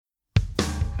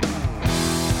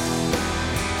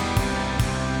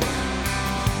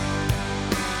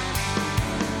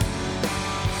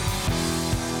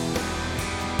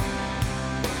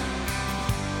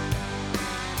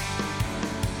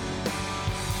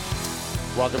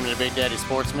Welcome to the Big Daddy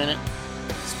Sports Minute,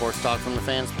 sports talk from the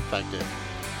fans' perspective.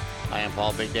 I am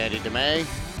Paul Big Daddy DeMay.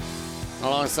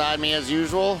 Alongside me, as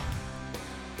usual,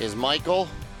 is Michael.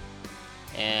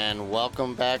 And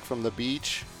welcome back from the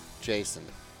beach, Jason.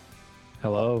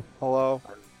 Hello. Hello.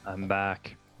 I'm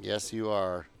back. Yes, you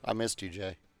are. I missed you,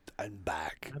 Jay. I'm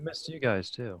back. I missed you guys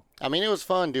too. I mean, it was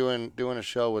fun doing a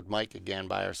show with Mike again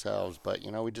by ourselves, but,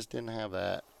 we just didn't have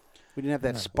that. We didn't have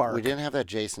that spark. We didn't have that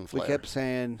Jason flair. We kept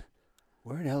saying,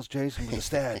 where the hell's Jason with the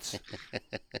stats?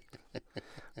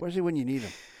 Where's he when you need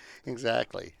him?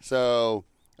 Exactly. So,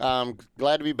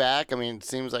 glad to be back. I mean, it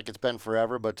seems like it's been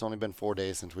forever, but it's only been 4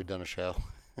 days since we've done a show.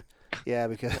 Yeah,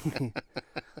 because a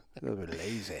little bit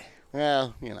lazy.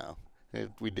 Well,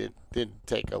 we did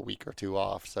take a week or two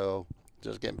off, so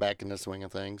just getting back in the swing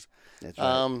of things. That's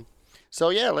right. So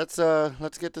yeah, let's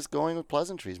get this going with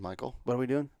pleasantries, Michael. What are we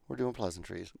doing? We're doing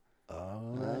pleasantries.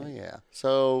 Oh, Oh yeah.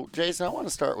 So Jason, I want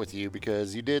to start with you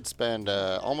because you did spend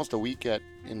almost a week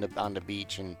on the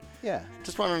beach, and yeah.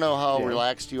 just want to know how Yeah.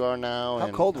 relaxed you are now. How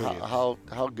and cold were you?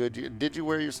 How good did you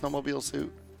wear your snowmobile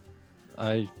suit?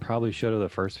 I probably should have the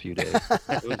first few days.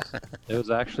 It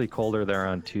was actually colder there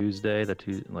on Tuesday.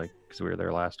 Because we were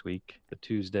there last week. The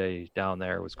Tuesday down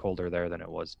there was colder there than it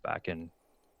was back in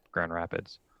Grand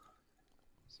Rapids.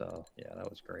 So yeah, that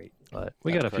was great. But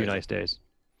we That's got a crazy. few nice days.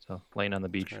 So laying on the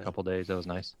beach a crazy. couple days, that was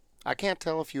nice. I can't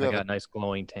tell if you I have got a nice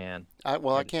glowing tan.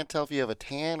 I can't tell if you have a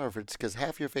tan or if it's because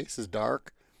half your face is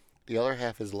dark, the other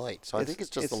half is light. So I think it's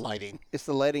just the lighting. It's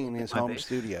the lighting in his My home face.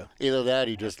 studio. Either that,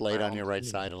 or you just laid on your right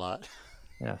side a lot.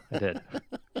 Yeah, I did.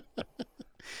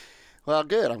 Well,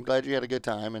 good. I'm glad you had a good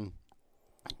time, and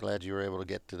glad you were able to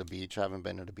get to the beach. I haven't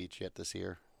been to the beach yet this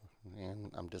year,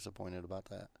 and I'm disappointed about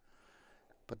that.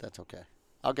 But that's okay.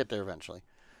 I'll get there eventually.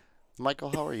 Michael,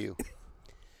 how are you?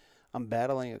 I'm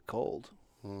battling a cold.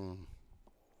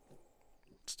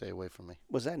 Stay away from me.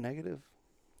 Was that negative?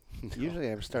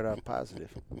 Usually I start off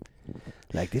positive.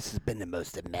 Like, this has been the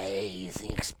most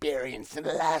amazing experience in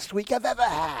the last week I've ever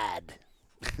had.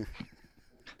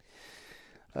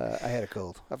 I had a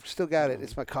cold. I've still got it.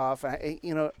 It's my cough.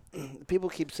 People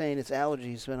keep saying it's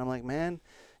allergies, but I'm like, man,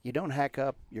 you don't hack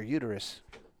up your uterus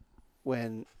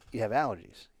when you have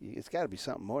allergies. It's got to be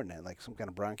something more than that, like some kind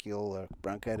of bronchial or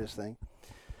bronchitis thing.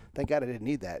 Thank God I didn't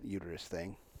need that uterus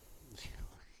thing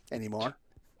anymore.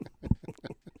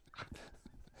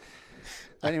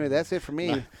 Anyway, that's it for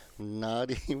me.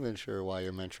 Not even sure why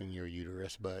you're mentioning your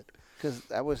uterus, but Because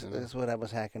that's what I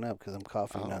was hacking up because I'm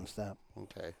coughing nonstop.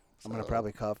 okay. I'm going to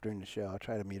probably cough during the show. I'll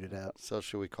try to mute it out. So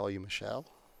should we call you Michelle?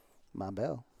 Ma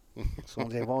belle. Well,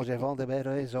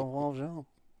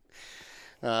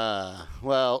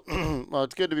 Well,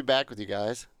 it's good to be back with you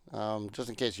guys. Just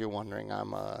in case you're wondering,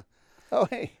 I'm oh,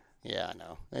 hey. yeah, I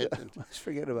know. Let's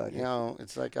forget about you.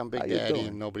 It's like I'm Big How you Daddy doing?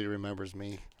 and nobody remembers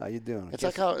me. How you doing? It's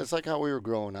like how we were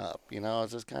growing up.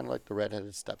 It's just kind of like the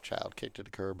redheaded stepchild, kicked to the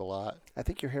curb a lot. I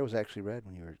think your hair was actually red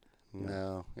when you were.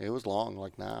 No, it was long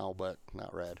like now, but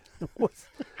not red.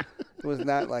 It was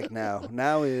not like now.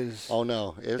 Now is Oh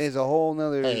no, is a whole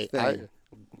nother Hey, thing.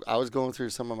 I was going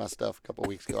through some of my stuff a couple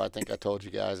weeks ago. I think I told you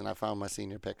guys, and I found my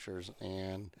senior pictures,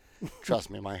 and trust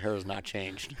me, my hair has not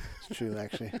changed. It's true,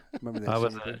 actually. Remember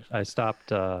that? I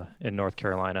stopped in North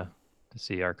Carolina to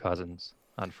see our cousins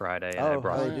on Friday, and Oh,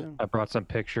 how you doing? I brought some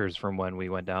pictures from when we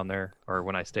went down there, or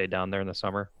when I stayed down there in the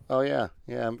summer. Oh yeah.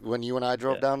 When you and I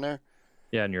drove down there,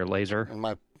 Yeah, and your laser. in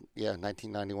my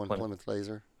 1991 Plymouth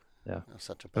Laser. Yeah, That was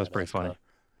such a that was pretty badass funny. car,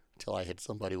 Until I hit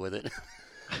somebody with it.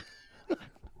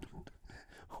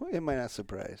 Am I not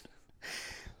surprised?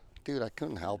 Dude, I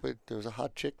couldn't help it. There was a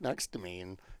hot chick next to me,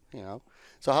 and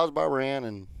So how's Barbara Ann?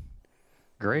 And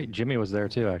Great. Jimmy was there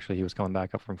too. Actually, he was coming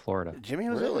back up from Florida. Jimmy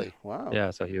was Really? there? Wow.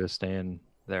 Yeah, so he was staying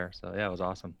there. So yeah, it was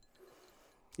awesome.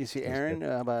 You see It was Aaron? good.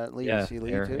 About Lee? Yeah, You see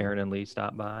Lee Aaron, too? Aaron and Lee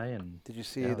stopped by, and Did you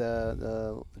see yeah.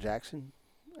 the Jackson?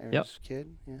 Aaron's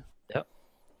kid? Yeah. Yep.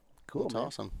 Cool, that's man.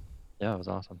 awesome. yeah, it was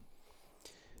awesome.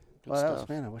 Good Well, stuff.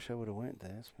 man, I wish I would have went.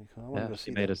 That's pretty cool. I want Yeah, to go she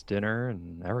see made that. us dinner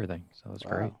and everything, so it was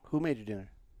Wow. great. Who made you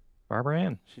dinner? Barbara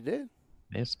Ann She did.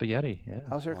 made us spaghetti. Yeah,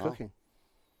 How's her Wow. cooking?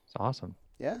 it's awesome.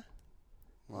 Yeah.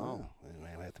 Wow.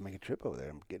 Man, I have to make a trip over there.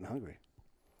 I'm getting hungry.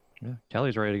 Yeah,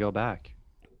 Kelly's ready to go back.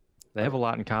 They have a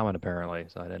lot in common apparently,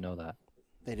 so I didn't know that.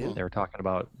 They do. They were talking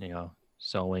about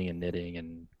sewing and knitting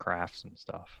and crafts and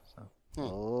stuff. So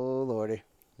Oh lordy.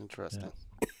 Interesting.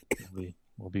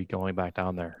 we'll be going back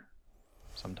down there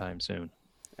sometime soon.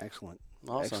 Excellent.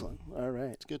 Awesome. Excellent. All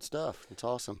right. It's good stuff. It's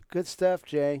awesome. Good stuff,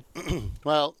 Jay.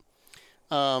 Well,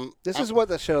 This is what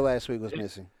the show last week was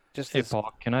missing. Just Hey this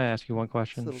Paul, can I ask you one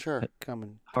question? little Sure.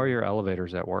 coming. How are your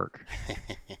elevators at work?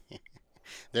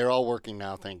 They're all working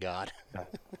now, thank God.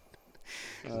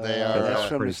 They are. That's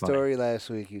from the pretty funny. story last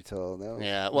week you told. That was-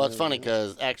 Yeah, well, it's funny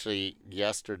because actually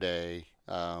yesterday,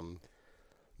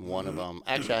 one of them.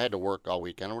 Actually, I had to work all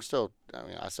weekend. We're still. I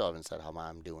mean, I still haven't said how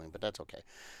I'm doing, but that's okay.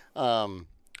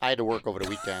 I had to work over the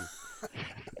weekend,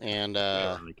 and I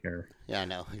don't really care. yeah, I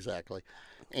know exactly.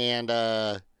 And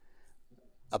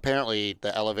apparently,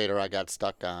 the elevator I got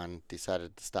stuck on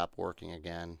decided to stop working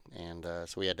again, and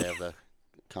so we had to have the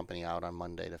company out on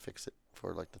Monday to fix it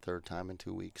for like the third time in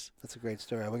 2 weeks. That's a great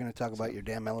story. Are we going to talk about your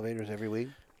damn elevators every week?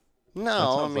 No, That I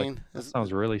sounds like- mean, that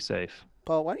sounds really safe.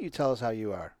 Paul, why don't you tell us how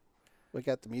you are? We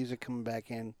got the music coming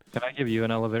back in. Can I give you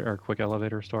an elevator or quick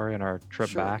elevator story on our trip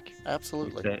Sure. back?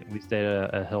 absolutely. We stayed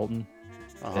at a Hilton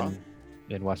Uh-huh.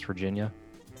 in West Virginia,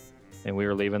 and we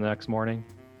were leaving the next morning.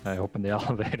 I opened the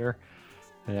elevator,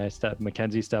 and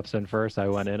Mackenzie steps in first. I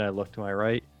went in. I looked to my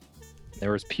right.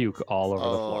 There was puke all over the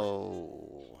floor,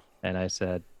 Oh. and I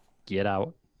said, "Get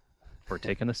out! We're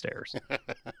taking the stairs."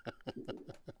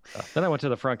 Then I went to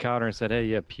the front counter and said, "Hey,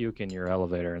 you have puke in your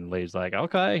elevator," and the lady's like,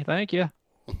 "Okay, thank you."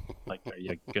 Like, are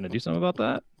you gonna do something about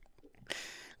that?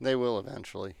 They will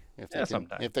eventually Yeah,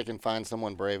 sometime. if they can find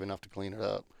someone brave enough to clean it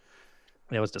up.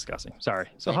 It was disgusting. Sorry.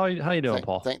 So Thank- how you doing, Thank,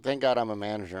 Paul? thank God I'm a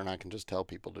manager and I can just tell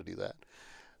people to do that.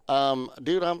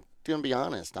 Dude, I'm gonna be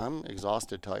honest. I'm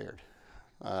exhausted, tired.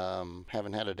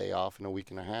 Haven't had a day off in a week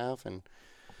and a half, and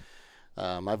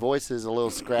my voice is a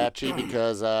little scratchy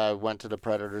because I went to the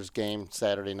Predators game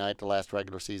Saturday night, the last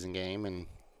regular season game, and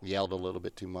yelled a little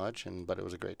bit too much, but it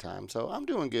was a great time. So I'm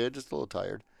doing good, just a little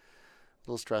tired, a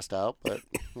little stressed out, but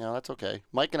that's okay.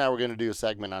 Mike and I were going to do a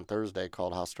segment on Thursday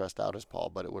called "How Stressed Out Is Paul,"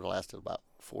 but it would have lasted about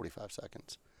 45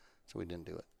 seconds, so we didn't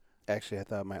do it. Actually, I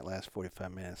thought it might last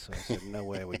 45 minutes, so I said, no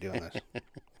way are we doing this.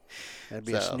 That'd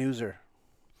be a So- snoozer.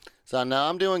 So no,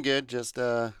 I'm doing good. Just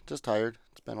tired.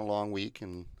 It's been a long week,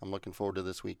 and I'm looking forward to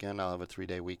this weekend. I'll have a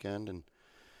 3-day weekend, and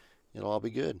it'll all be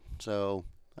good. So,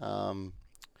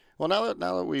 well, now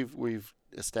that we've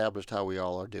established how we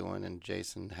all are doing, and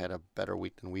Jason had a better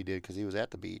week than we did because he was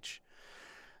at the beach.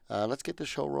 Let's get the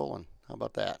show rolling. How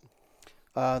about that?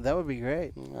 That would be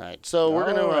great. All right. So we're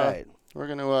All right.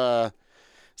 gonna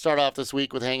start off this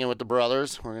week with hanging with the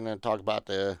brothers. We're gonna talk about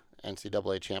the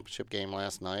NCAA championship game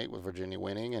last night with Virginia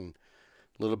winning, and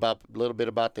a little bit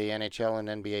about the NHL and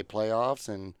NBA playoffs,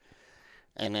 and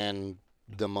then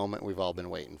the moment we've all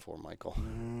been waiting for, Michael.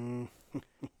 Mm,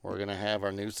 We're gonna have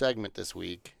our new segment this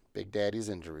week, Big Daddy's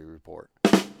Injury Report.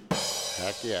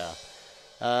 Heck yeah.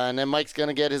 And then Mike's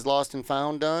gonna get his lost and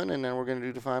found done, and then we're gonna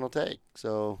do the final take.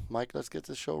 So, Mike, let's get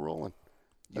this show rolling.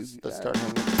 Let's got start it.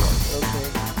 hanging with the brothers.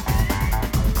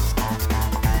 okay.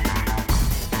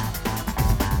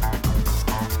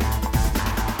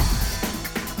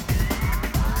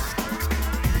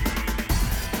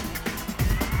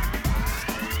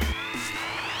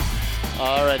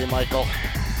 Alrighty, Michael.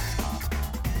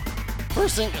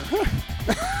 First thing.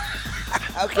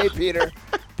 Okay, Peter.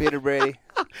 Peter Brady.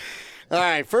 All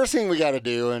right, first thing we got to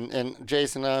do, and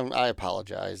Jason, I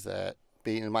apologize that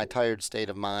being in my tired state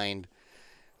of mind,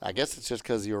 I guess it's just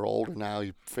because you're older now,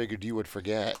 you figured you would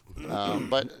forget.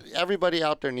 But everybody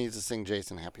out there needs to sing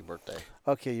Jason happy birthday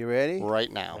Okay, you ready?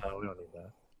 right now. No, we don't need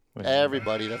that. We don't need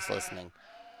Everybody that's listening.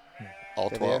 All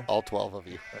They 12, there? all 12 of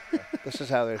you. This is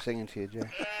how they're singing to you, Jay.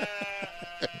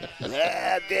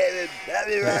 Yeah, David,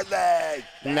 happy birthday.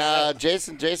 Nah,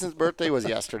 Jason's birthday was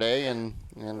yesterday, and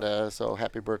so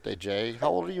happy birthday, Jay. How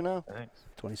old are you now? that. Thanks.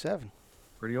 27.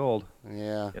 Pretty old.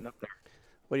 Yeah, Getting up there.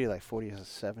 What are you, like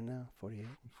 47 now? 48?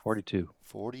 42.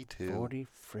 42. 40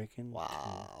 freaking.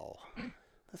 Wow.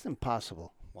 That's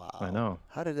impossible. Wow. I know.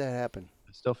 How did that happen?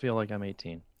 I still feel like I'm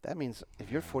 18. That means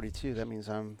if you're 42, that means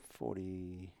I'm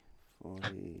 40.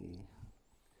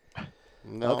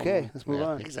 No. Okay, let's move Yeah,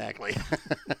 on. Exactly.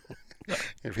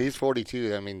 If he's 42,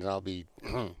 that means I'll be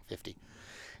 50.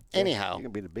 Anyhow, You're going to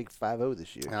be the big 5-0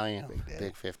 this year. I am Big Daddy.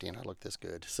 big 50, and I look this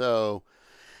good. So,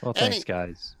 Well, Any- thanks,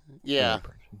 guys. yeah, Really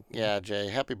appreciate it. yeah, Jay,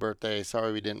 happy birthday.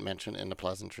 Sorry we didn't mention it in the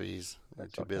pleasantries. We're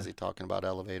That's too okay. busy talking about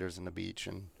elevators and the beach,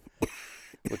 and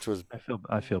which was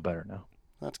I feel better now.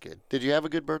 that's good. Did you have a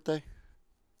good birthday?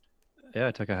 Yeah,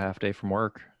 I took a half day from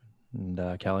work, and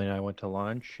Callie and I went to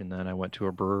lunch, and then I went to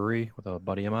a brewery with a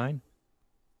buddy of mine,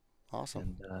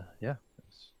 Awesome. and yeah,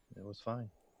 it was fine.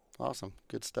 Awesome.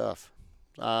 Good stuff.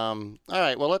 All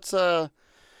right. Well, let's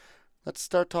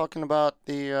start talking about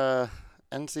the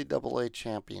NCAA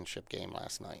championship game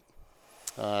last night.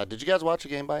 Did you guys watch the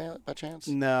game by chance?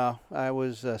 No, I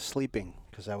was sleeping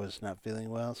because I was not feeling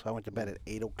well, so I went to bed at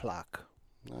 8 o'clock.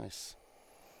 Nice.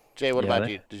 Jay, what Yeah, about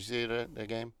they- you? Did you see the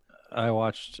game? I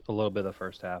watched a little bit of the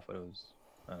first half, but it was,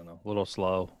 I don't know, a little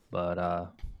slow. But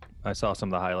I saw some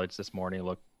of the highlights this morning. It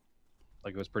looked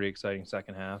Like, it was pretty exciting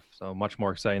second half. So much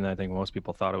more exciting than I think most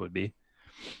people thought it would be.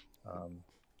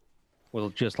 We'll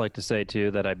just like to say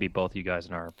too that I beat both you guys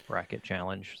in our bracket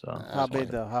challenge. So How big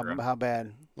though? How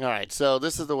bad? All right, so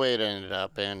this is the way it ended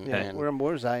up, and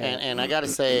Where's I at? and I got to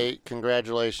say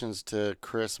congratulations to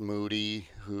Chris Moody,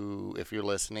 who, if you're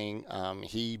listening,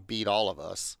 he beat all of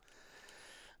us.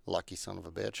 Lucky son of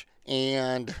a bitch,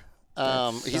 and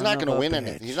he's not going to win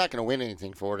anything. He's not going to win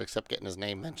anything for it except getting his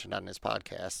name mentioned on his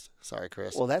podcast. Sorry,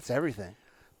 Chris. Well, that's everything.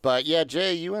 But yeah,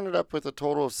 Jay, you ended up with a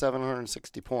total of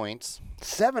 760 points.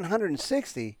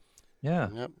 760. Yeah.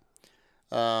 Yep.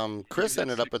 Chris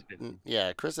ended up at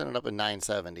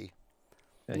 970.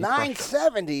 Yeah,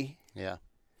 970. Yeah.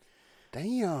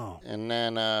 Damn. And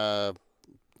then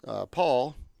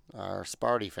Paul, our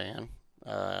Sparty fan,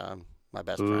 my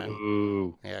best friend.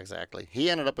 Ooh. Yeah, exactly. He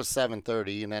ended up with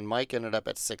 730, and then Mike ended up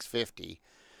at 650.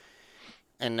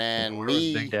 And then Where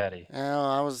me, was Big Daddy?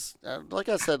 I was like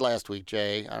I said last week,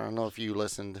 Jay. I don't know if you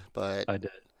listened, but I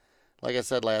did. like I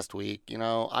said last week,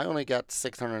 I only got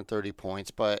 630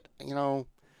 points, but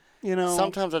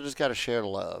sometimes I just got to share the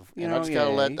love. I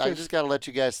just got to let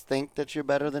you guys think that you're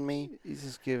better than me. He's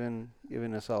just giving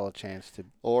us all a chance to.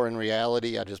 Or in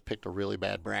reality, I just picked a really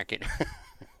bad bracket.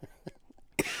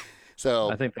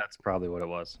 So I think that's probably what it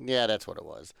was. Yeah, that's what it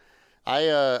was.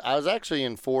 I was actually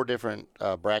in 4 different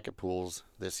bracket pools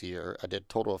this year. I did a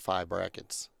total of 5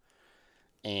 brackets,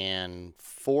 and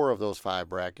 4 of those 5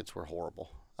 brackets were horrible.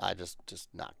 I just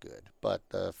not good. But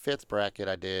the 5th bracket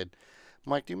I did.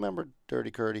 Mike, do you remember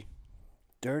Dirty Curdy?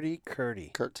 Dirty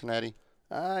Curdy. Kurt Tonetti.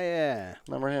 Ah, yeah.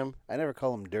 Remember him? I never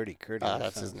call him Dirty Curdy.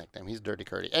 That's his nickname. He's Dirty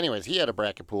Curdy. Anyways, he had a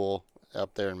bracket pool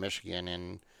up there in Michigan,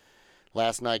 and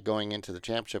last night going into the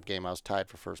championship game, I was tied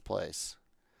for first place.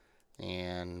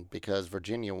 And because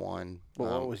Virginia won.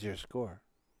 Well, what was your score?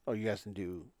 Oh, you guys didn't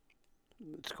do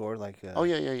score like. Oh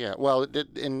yeah. Well,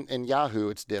 in Yahoo,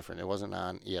 it's different. It wasn't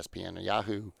on ESPN. In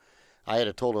Yahoo, I had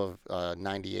a total of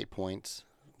 98 points,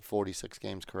 46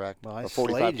 games correct, well, I or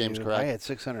 45 games you. correct. I had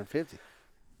 650.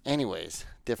 Anyways,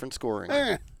 different scoring.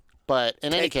 But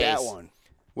in any case, that one.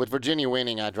 With Virginia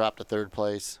winning, I dropped to 3rd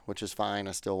place, which is fine.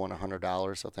 I still won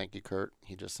 $100, so thank you, Kurt.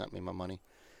 He just sent me my money.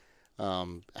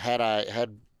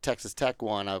 Had Texas Tech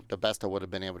won, the best I would have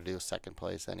been able to do is 2nd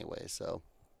place anyway. So,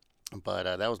 but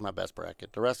that was my best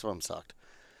bracket. The rest of them sucked.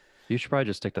 You should probably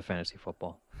just stick to fantasy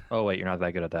football. Oh wait, you're not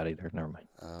that good at that either. Never mind.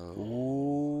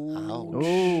 Oh, ouch!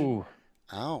 Ooh.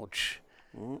 Ouch!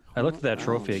 I looked at that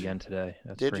trophy again today.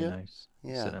 That's Did pretty you? nice.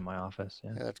 Yeah. Sitting in my office.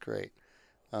 Yeah. Yeah, that's great.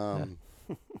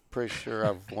 Pretty sure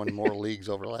I've won more leagues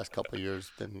over the last couple of years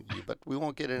than you, but we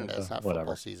won't get into that. It's not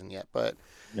football season yet. But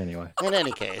anyway, in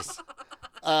any case,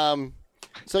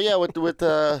 so yeah, with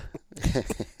the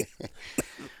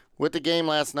with the game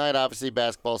last night, obviously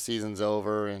basketball season's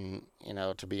over, and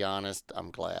to be honest, I'm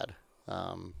glad.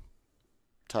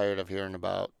 Tired of hearing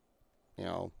about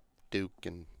Duke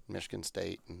and Michigan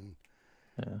State and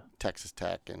Texas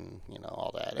Tech and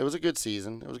all that. It was a good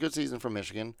season. It was a good season for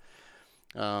Michigan.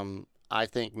 I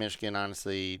think Michigan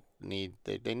honestly need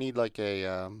like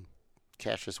a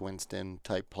Cassius Winston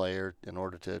type player in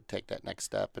order to take that next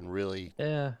step and really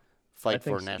fight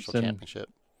for a national championship.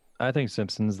 I think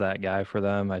Simpson's that guy for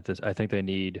them. I think they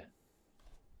need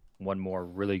one more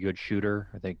really good shooter.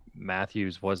 I think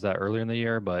Matthews was that earlier in the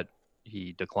year, but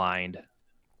he declined,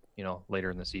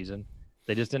 later in the season.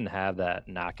 They just didn't have that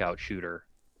knockout shooter,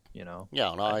 Yeah, no,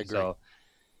 I agree. So,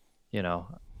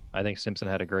 I think Simpson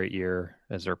had a great year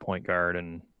as their point guard,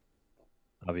 and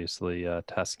obviously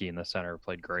Teskey in the center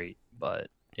played great. But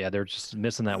yeah, they're just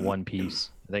missing that one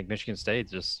piece. I think Michigan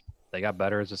State they got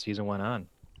better as the season went on.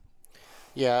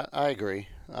 Yeah, I agree.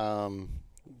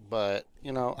 But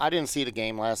I didn't see the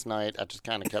game last night. I just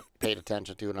kind of paid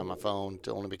attention to it on my phone,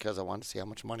 only because I wanted to see how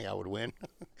much money I would win.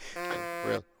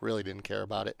 I really didn't care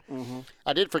about it. Mm-hmm.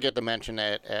 I did forget to mention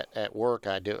that at work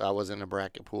I was in a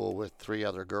bracket pool with 3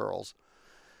 other girls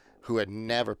who had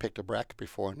never picked a bracket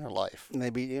before in their life. And they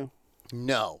beat you?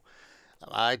 No.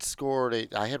 I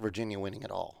had Virginia winning it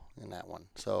all in that one.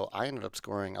 So I ended up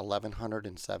scoring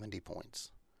 1,170 points.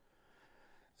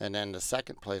 And then the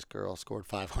 2nd place girl scored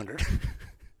 500.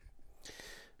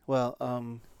 Well,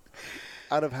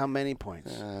 out of how many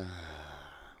points?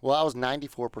 Well, I was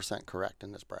 94% correct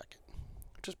in this bracket,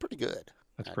 which is pretty good.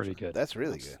 That's pretty good. That's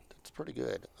really good. It's pretty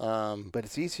good. But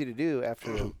it's easy to do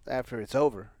after it's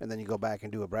over, and then you go back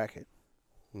and do a bracket.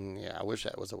 Yeah, I wish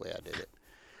that was the way I did it.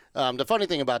 The funny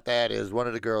thing about that is one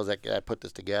of the girls that put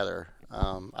this together,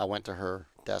 I went to her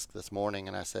desk this morning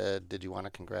and I said, "Did you want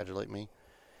to congratulate me?"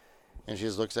 And she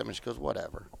just looks at me and she goes,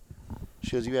 "Whatever."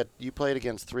 She goes, you played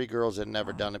against 3 girls that had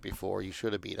never done it before. You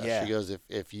should have beat us. Yeah. She goes,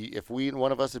 if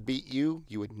one of us had beat you,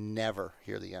 you would never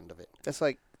hear the end of it. That's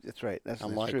right. That's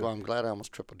I'm like, true. well, I'm glad I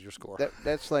almost tripled your score.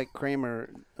 That's like Kramer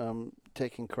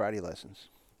taking karate lessons.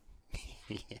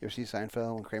 Yeah. You ever see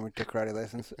Seinfeld when Kramer took karate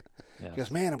lessons? Yeah. He goes,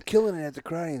 man, I'm killing it at the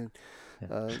karate. And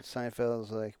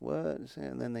Seinfeld's like, what?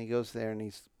 And then he goes there and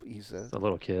he's The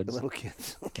little kids. the little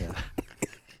kids. Yeah.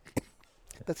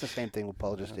 That's the same thing what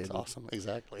Paul just That's did. awesome.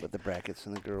 Exactly. With the brackets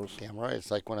and the girls. Damn right.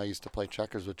 It's like when I used to play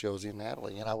checkers with Josie and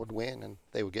Natalie, and I would win, and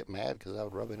they would get mad because I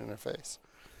would rub it in their face.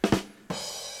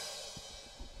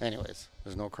 Anyways,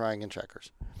 there's no crying in checkers.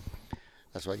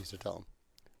 That's what I used to tell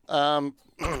them.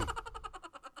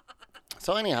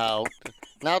 So anyhow,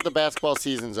 now that the basketball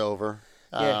season's over,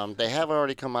 they have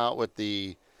already come out with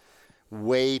the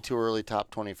way too early top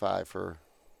 25 for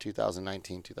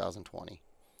 2019-2020.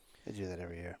 They do that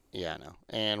every year. Yeah, I know.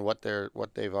 And what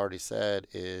they've already said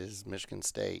is Michigan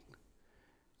State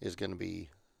is going to be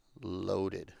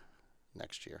loaded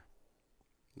next year.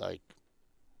 Like,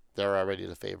 they're already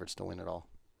the favorites to win it all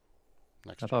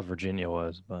next I year. thought Virginia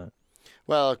was, but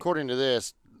Well, according to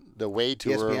this, the way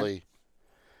too ESPN? early.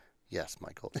 Yes,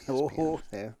 Michael. Oh, ESPN.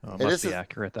 yeah. it It must is be a-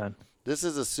 accurate then. This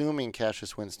is assuming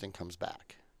Cassius Winston comes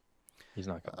back. He's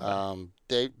not coming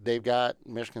back. They've got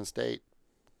Michigan State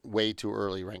way too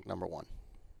early, ranked number 1.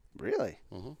 Really?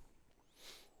 Mm-hmm.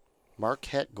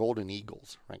 Marquette Golden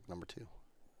Eagles, ranked number 2.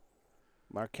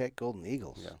 Marquette Golden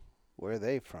Eagles. Yeah. Where are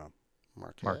they from?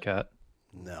 Marquette.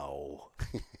 No.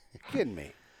 Kidding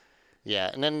me.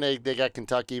 Yeah, and then they got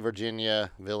Kentucky,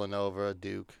 Virginia, Villanova,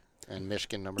 Duke, and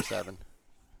Michigan number 7.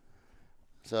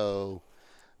 So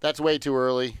that's way too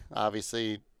early.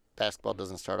 Obviously, basketball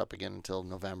doesn't start up again until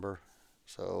November.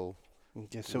 So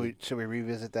So we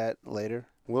revisit that later?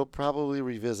 we'll probably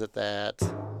revisit that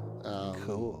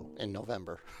Cool. in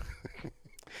November.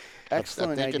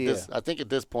 Excellent I think idea. I think at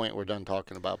this point we're done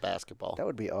talking about basketball. That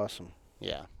would be awesome.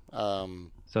 Yeah.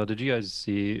 So did you guys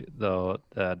see though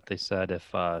that they said if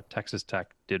Texas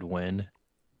Tech did win,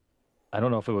 I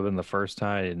don't know if it would have been the first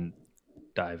time. I didn't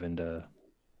dive into,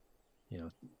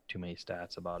 too many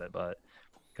stats about it, but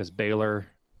because Baylor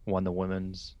won the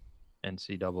women's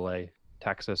NCAA,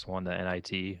 Texas won the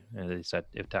NIT, and they said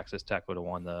if Texas Tech would have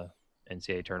won the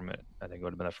NCAA tournament, I think it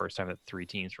would have been the first time that 3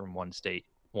 teams from one state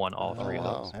won all 3 of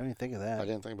wow. those. I didn't think of I that.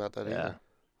 didn't think about that Yeah. either.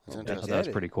 That's Yeah, interesting. so that's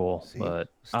pretty cool. See? But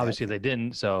obviously they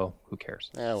didn't, so who cares?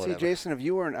 Yeah, See, whatever. Jason, if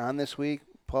you weren't on this week,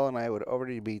 Paul and I would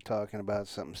already be talking about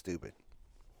something stupid.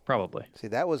 Probably. See,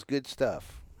 that was good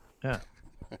stuff. Yeah.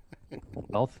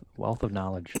 Wealth of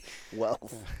knowledge.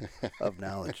 Wealth of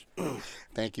knowledge.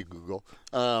 Thank you, Google.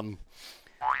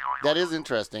 That is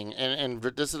interesting, and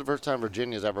this is the first time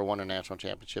Virginia's ever won a national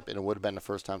championship, and it would have been the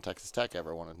first time Texas Tech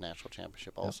ever won a national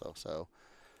championship also. So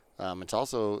it's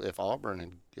also, if Auburn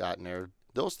had gotten there,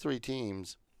 those 3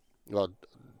 teams, well,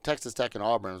 Texas Tech and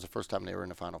Auburn was the first time they were in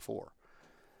the Final Four.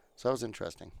 So that was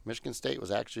interesting. Michigan State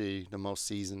was actually the most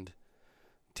seasoned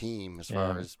team as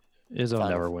far as Izzo Final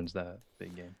never Four. wins that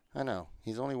big game. I know.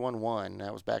 He's only won 1.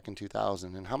 That was back in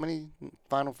 2000. And how many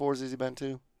Final Fours has he been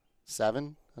to?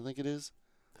 7, I think it is.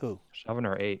 Who? 7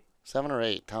 or 8. 7 or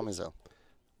 8, Tom Izzo.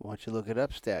 Why don't you look it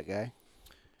up, stat guy?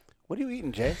 What are you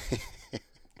eating, Jay?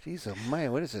 Jeez, oh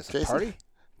man, what is this? A Jason? party?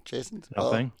 Jason?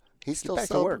 Nothing. He's still back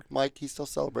to work. Mike, he's still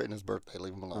celebrating his birthday.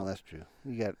 Leave him Oh, alone. that's true.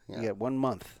 You Yeah. got 1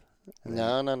 month. And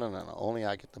then- No. Only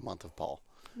I get the month of Paul.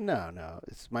 No.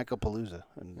 It's Michael Palooza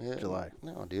in Yeah, July.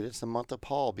 No, dude, it's the month of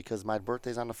Paul because my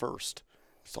birthday's on the 1st.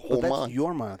 It's the Well, whole that's month.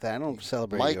 your month. I don't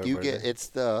celebrate Mike, your you birthday. get it's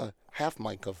the half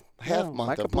month of No, month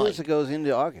Michael of Mike. Palooza goes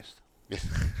into August.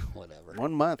 Whatever.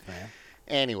 1 month, man.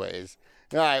 Anyways,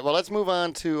 all right. Well, let's move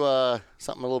on to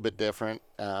something a little bit different.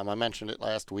 I mentioned it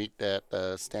last week that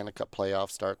the Stanley Cup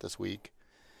playoffs start this week.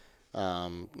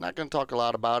 Not going to talk a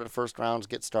lot about it. First rounds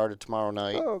get started tomorrow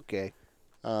night. Okay.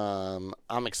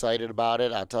 I'm excited about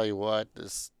it. I'll tell you what,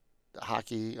 this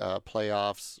hockey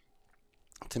playoffs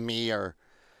to me are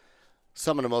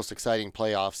some of the most exciting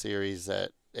playoff series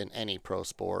that in any pro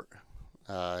sport.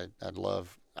 I'd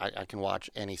love. I can watch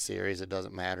any series. It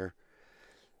doesn't matter.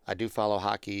 I do follow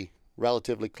hockey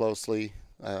relatively closely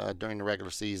during the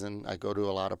regular season. I go to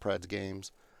a lot of Preds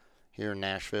games here in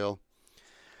Nashville,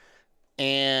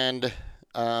 and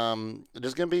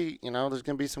there's gonna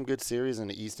be some good series in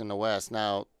the East and the West.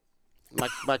 Now,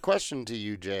 my question to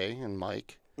you, Jay and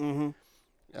Mike.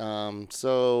 Mm-hmm.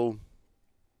 So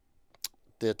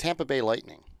the Tampa Bay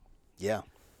Lightning, Yeah.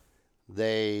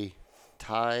 they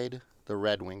tied the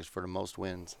Red Wings for the most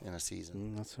wins in a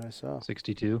season. That's what I saw.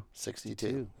 62.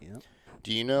 62. Yeah.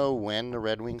 Do you know when the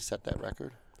Red Wings set that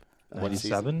record? What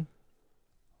season? 97?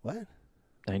 What?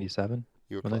 97?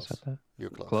 You were When they close. said that? You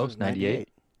were close. Close? 98?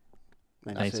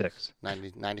 96.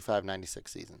 95, 96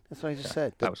 season. That's what I just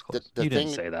said. That was close. the You didn't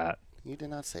thing- say that. You did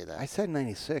not say that. I said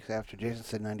 96 after Jason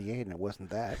said 98, and it wasn't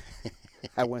that.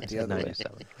 I went the Said other way.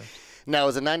 97 first. No, it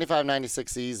was a 95-96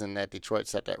 season that Detroit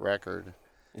set that record.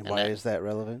 And And why that- is that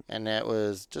relevant? And that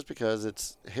was just because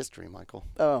it's history, Michael.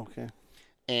 Oh, okay.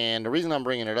 And the reason I'm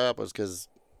bringing it up was because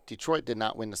Detroit did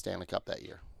not win the Stanley Cup that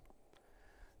year.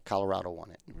 Colorado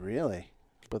won it. Really?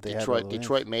 But they had Detroit all the wins.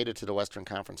 Detroit made it to the Western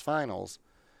Conference Finals,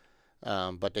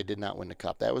 but they did not win the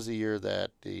cup. That was the year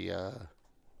that the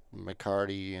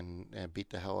McCarty and beat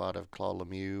the hell out of Claude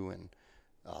Lemieux, and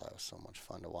that was so much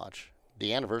fun to watch.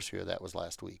 The anniversary of that was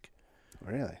last week.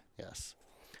 Really? Yes.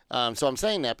 So I'm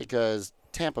saying that because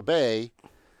Tampa Bay,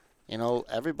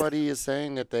 everybody is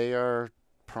saying that they are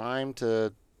primed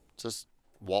to just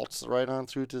waltz right on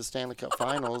through to the Stanley Cup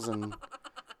Finals and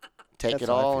take That's it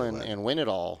how I all feel and, about it. and win it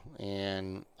all.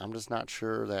 And I'm just not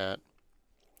sure they're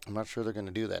going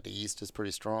to do that. The East is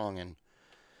pretty strong,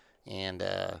 and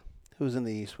Who's in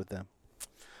the East with them?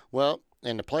 well,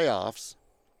 in the playoffs,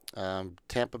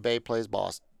 Tampa Bay plays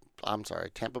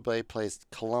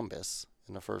Columbus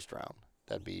in the first round.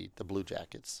 That'd be the Blue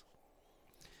Jackets.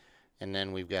 And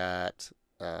then we've got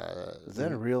Is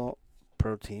that a real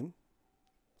pro team?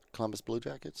 Columbus Blue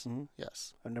Jackets? Mhm.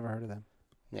 Yes. I've never heard of them.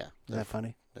 Yeah. Isn't that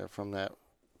funny? They're from that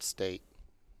state,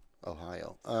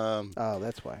 Ohio. Oh,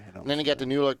 that's why I don't. And then you see got the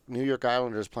that. New York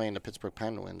Islanders playing the Pittsburgh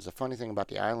Penguins. The funny thing about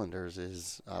the Islanders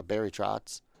is Barry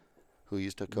Trotz, who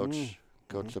used to coach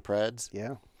Mhm. the Preds,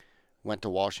 Yeah, went to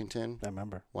Washington, I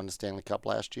remember. won the Stanley Cup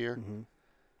last year, Hmm.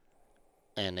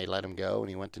 and they let him go, and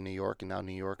he went to New York, and now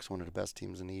New York's one of the best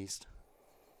teams in the East.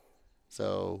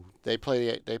 So they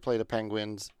play the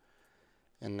Penguins,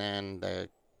 and then the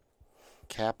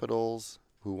Capitals,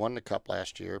 who won the Cup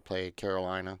last year, played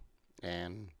Carolina,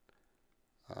 and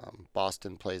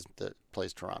Boston plays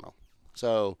Toronto.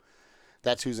 So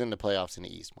that's who's in the playoffs in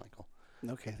the East, Michael.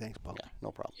 Okay, thanks, Paul. Yeah,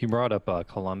 no problem. You brought up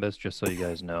Columbus, just so you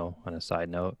guys know, on a side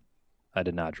note. I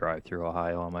did not drive through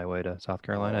Ohio on my way to South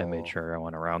Carolina. I Oh. made sure I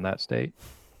went around that state.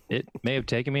 It may have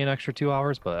taken me an extra 2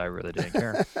 hours, but I really didn't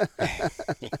care.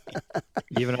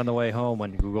 Even on the way home,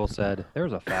 when Google said,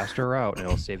 there's a faster route and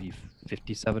it'll save you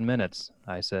 57 minutes,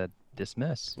 I said,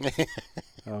 dismiss.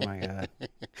 Oh my God!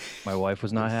 My wife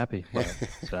was not happy, but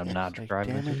said I'm not Like,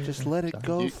 driving. damn through it! there." Just let it So-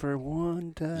 go You- for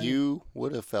one time. You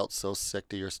would have felt so sick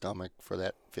to your stomach for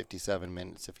that 57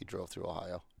 minutes if you drove through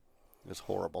Ohio. It was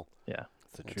horrible. Yeah.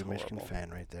 It's a It's true Michigan horrible. fan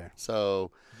right there.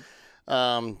 So,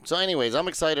 anyways, I'm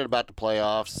excited about the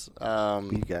playoffs.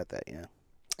 You got that, yeah.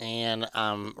 And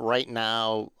right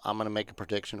now, I'm going to make a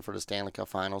prediction for the Stanley Cup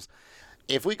Finals.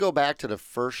 If we go back to the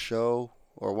first show,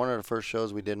 or one of the first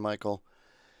shows we did, Michael,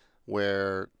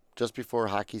 where just before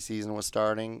hockey season was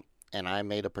starting, and I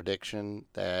made a prediction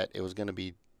that it was going to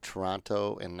be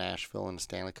Toronto and Nashville in the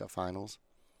Stanley Cup Finals,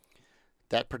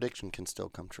 that prediction can still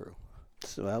come true,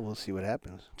 So we'll see what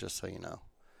happens. just so you know.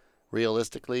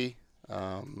 Realistically,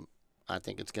 I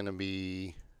think it's going to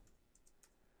be,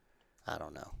 I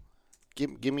don't know.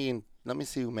 Give me, let me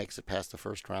see who makes it past the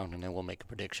first round, and then we'll make a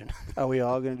prediction. Are we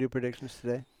all going to do predictions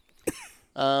today?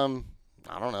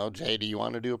 I don't know. Jay, do you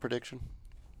want to do a prediction?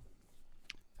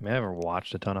 I mean, I haven't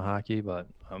watched a ton of hockey, but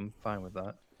I'm fine with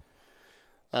that.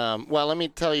 Well, let me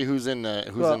tell you who's in the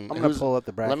I'm going to pull up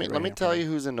the bracket. let me tell you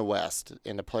who's in the West,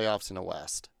 in the playoffs in the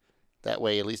West. That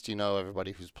way, at least you know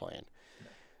everybody who's playing.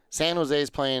 San Jose is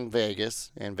playing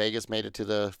Vegas, and Vegas made it to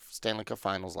the Stanley Cup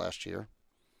Finals last year.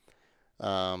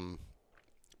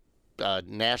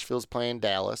 Nashville's playing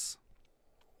Dallas.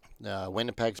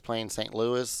 Winnipeg's playing St.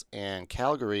 Louis, and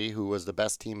Calgary, who was the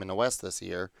best team in the West this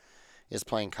year, is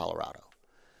playing Colorado.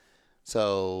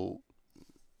 So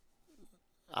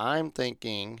I'm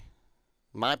thinking,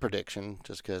 my prediction,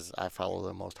 just because I follow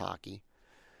the most hockey,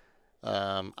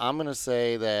 I'm going to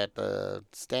say that the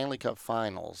Stanley Cup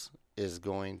Finals is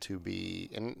going to be,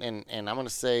 and I'm going to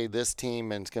say this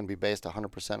team, and it's going to be based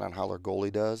 100% on how their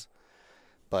goalie does,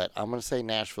 but I'm going to say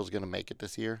Nashville's going to make it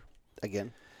this year.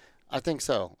 Again. I think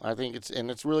so. I think it's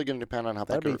really going to depend on how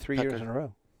That'll be 3 years in a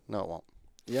row. No, it won't.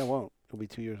 Yeah, it won't. It'll be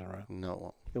 2 years in a row. No, it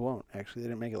won't. It won't. Actually, they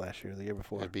didn't make it last year or the year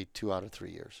before. It'd be 2 out of 3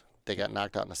 years. They got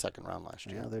knocked out in the second round last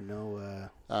year. Yeah, there are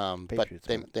no But Patriots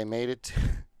in it. they made it.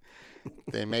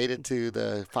 They made it to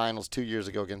the finals 2 years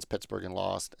ago against Pittsburgh and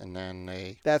lost, and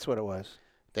then That's what it was.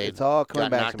 they It's all coming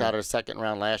got back knocked to me. out of the second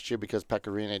round last year because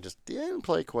Pecorino just didn't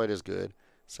play quite as good.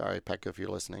 Sorry, Pekka, if you're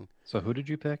listening. So who did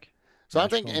you pick? So I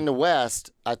think Nashville? in the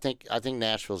West, I think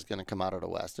Nashville's going to come out of the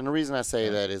West, and the reason I say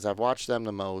that is I've watched them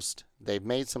the most. They've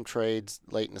made some trades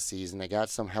late in the season. They got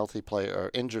some healthy player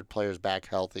or injured players back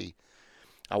healthy.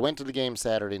 I went to the game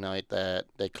Saturday night that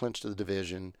they clinched the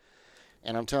division,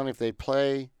 and I'm telling you, if they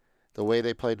play the way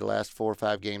they played the last 4 or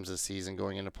 5 games this season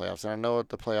going into playoffs, and I know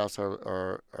the playoffs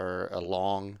are a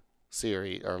long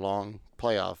series or long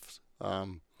playoffs,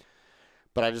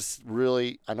 but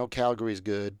I know Calgary's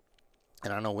good,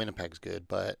 and I know Winnipeg's good,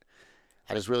 but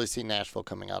I just really see Nashville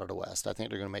coming out of the West. I think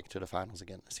they're going to make it to the finals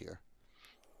again this year.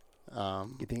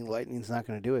 You think Lightning's not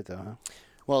going to do it, though, huh?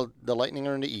 Well, the Lightning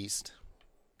are in the East.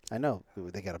 I know.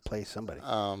 They got to play somebody.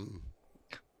 I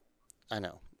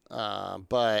know.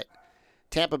 But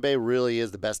Tampa Bay really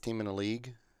is the best team in the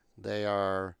league. They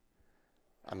are,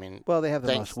 well, they have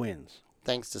the most wins.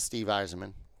 Thanks to Steve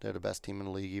Yzerman. They're the best team in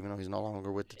the league, even though he's no longer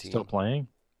with the team. Still playing?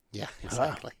 Yeah,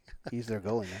 exactly. He's their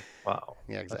goalie now. Wow.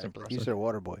 Yeah, exactly. He's their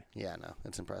water boy. Yeah, no,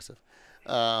 it's impressive.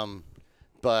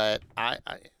 But I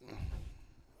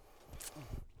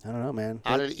don't know, man.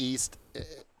 Out of the East,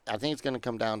 I think it's going to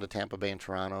come down to Tampa Bay and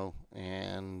Toronto,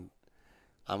 and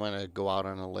I'm going to go out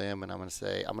on a limb, and I'm going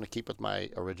to keep with my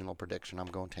original prediction. I'm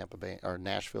going Tampa Bay or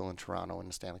Nashville and Toronto in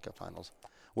the Stanley Cup Finals,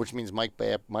 which means Mike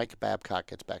Babcock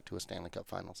gets back to a Stanley Cup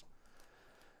Finals.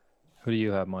 Who do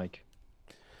you have, Mike?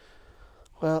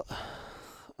 Well,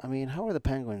 how are the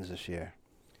Penguins this year?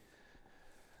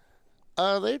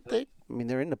 They're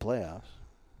in the playoffs.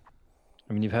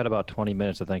 You've had about 20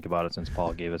 minutes to think about it since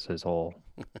Paul gave us his whole,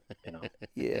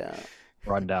 yeah,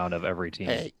 rundown of every team.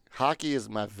 Hey, hockey is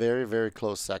my very, very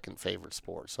close second favorite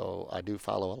sport, so I do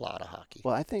follow a lot of hockey.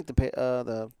 Well, I think the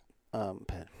Patriots.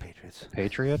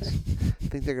 Patriots? I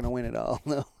think they're going to win it all.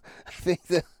 No, I think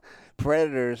the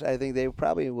Predators. I think they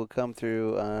probably will come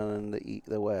through on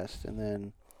the West, and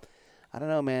then I don't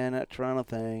know, man. That Toronto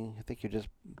thing. I think you're just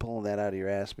pulling that out of your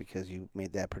ass because you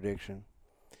made that prediction.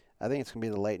 I think it's going to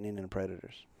be the Lightning and the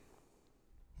Predators.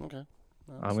 Okay.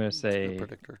 Well, I'm going to say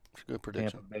good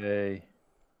prediction. Tampa Bay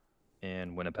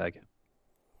and Winnipeg.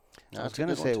 I was going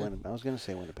to say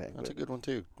Winnipeg. That's a good one,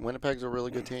 too. Winnipeg's a really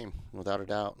good team, without a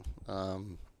doubt.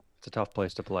 It's a tough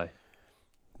place to play.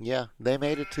 Yeah, they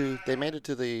made it to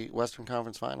the Western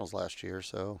Conference Finals last year,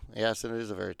 so yes, it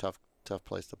is a very tough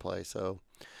place to play. So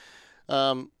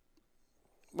this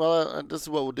is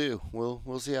what we'll do.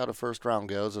 We'll see how the first round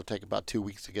goes. It'll take about 2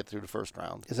 weeks to get through the first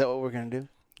round. Is that what we're going to do?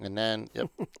 And then,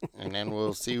 and then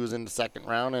we'll see who's in the second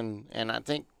round. And I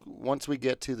think once we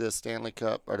get to the Stanley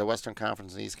Cup or the Western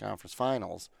Conference and East Conference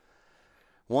Finals,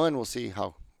 we'll see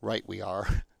how right we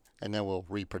are, and then we'll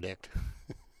re-predict.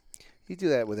 You do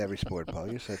that with every sport, Paul.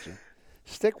 You're such a...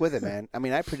 Stick with it, man.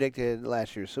 I predicted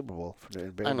last year's Super Bowl for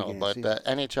the very I know, but season. the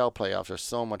NHL playoffs are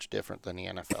so much different than the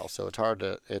NFL, so it's hard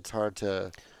to,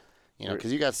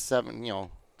 because you got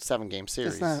 7-game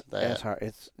series. It's not as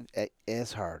hard.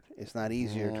 It's hard. It's not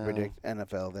easier to predict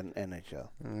NFL than NHL.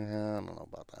 Yeah, I don't know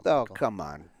about that, Oh, Michael. come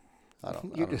on.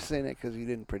 You're just know. saying it because you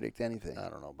didn't predict anything. I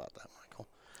don't know about that, Michael.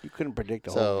 You couldn't predict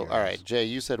a whole So, year. all right, Jay,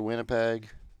 you said Winnipeg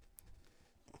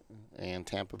and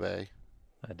Tampa Bay.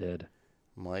 I did.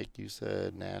 Mike, you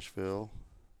said Nashville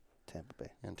Tampa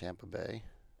Bay. and Tampa Bay.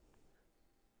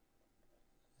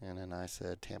 And then I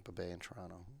said Tampa Bay and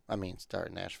Toronto.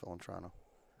 Start Nashville and Toronto.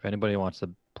 If anybody wants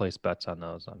to place bets on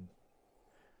those,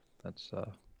 that's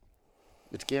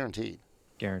It's guaranteed.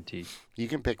 guaranteed. You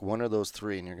can pick one of those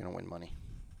three and you're going to win money.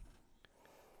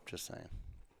 Just saying.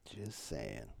 Just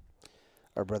saying.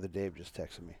 Our brother Dave just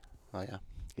texted me. Oh, yeah?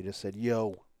 He just said,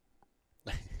 yo.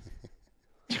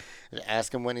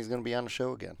 Ask him when he's going to be on the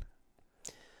show again.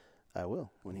 I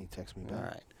will when he texts me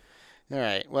back. All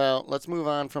right. Well, let's move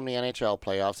on from the NHL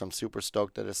playoffs. I'm super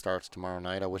stoked that it starts tomorrow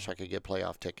night. I wish I could get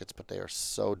playoff tickets, but they are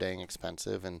so dang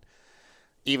expensive. And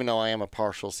even though I am a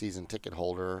partial season ticket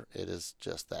holder, it is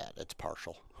just that. It's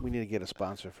partial. We need to get a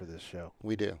sponsor for this show.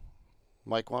 We do.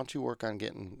 Mike, why don't you work on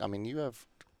getting... you have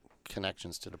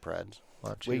connections to the Preds.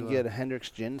 We can get a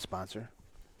Hendricks Gin sponsor.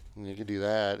 You could do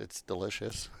that. It's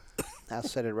delicious. I'll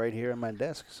set it right here on my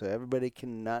desk so everybody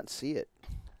cannot see it.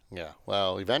 Yeah.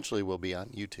 Well, eventually we'll be on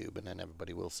YouTube, and then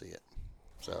everybody will see it.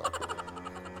 So,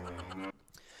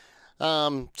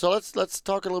 let's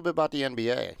talk a little bit about the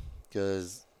NBA,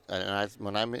 because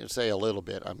when I say a little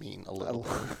bit, I mean a little.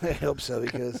 I hope so,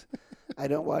 because I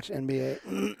don't watch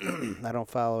NBA. I don't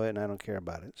follow it, and I don't care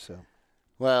about it. So,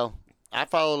 well, I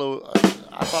follow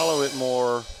it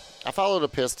more. I follow the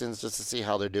Pistons just to see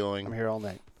how they're doing. I'm here all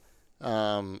night.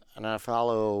 And I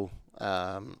follow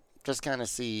just kind of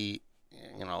see,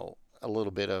 a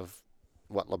little bit of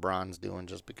what LeBron's doing,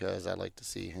 just because I like to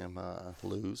see him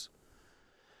lose.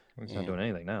 He's not doing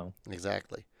anything now.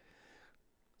 Exactly.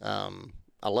 I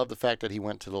love the fact that he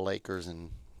went to the Lakers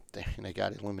and they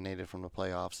got eliminated from the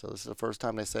playoffs. So this is the first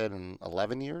time they said in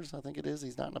 11 years, I think it is,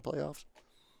 he's not in the playoffs.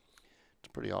 It's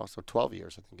pretty awesome. 12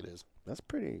 years, I think it is, That's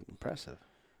pretty impressive.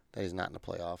 that he's not in the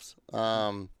playoffs.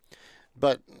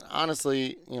 But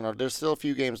honestly, there's still a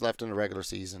few games left in the regular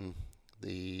season.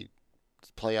 The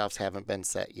playoffs haven't been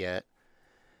set yet.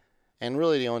 And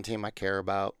really the only team I care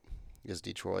about is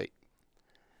Detroit.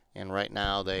 And right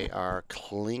now they are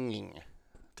clinging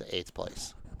to 8th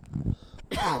place.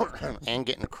 And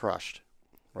getting crushed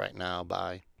right now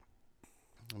by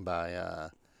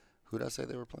who did I say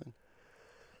they were playing?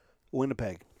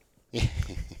 Winnipeg.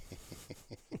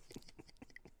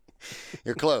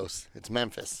 You're close. It's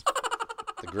Memphis,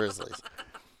 the Grizzlies.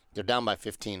 They're down by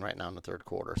 15 right now in the third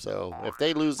quarter. So if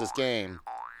they lose this game,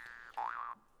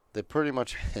 they pretty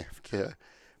much have to win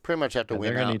out.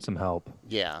 They're gonna need some help.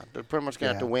 Yeah, they're pretty much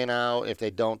gonna have to win out. If they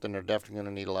don't, then they're definitely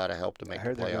gonna need a lot of help to I make the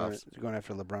heard playoffs. they're going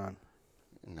after LeBron.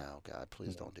 No, God,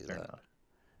 please don't do They're that. not.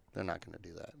 They're not gonna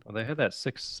do that. Well, they had that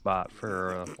 6th spot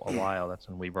for a while. That's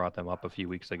when we brought them up a few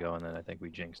weeks ago, and then I think we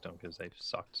jinxed them because they've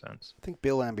sucked since. I think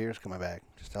Bill Lambier's coming back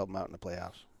just to help him out in the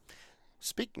playoffs.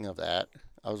 Speaking of that,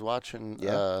 I was watching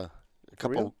Yeah. a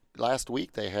couple last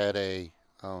week. They had they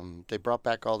brought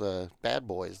back all the bad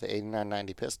boys, the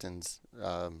 89-90 Pistons.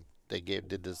 They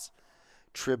did this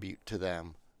tribute to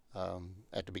them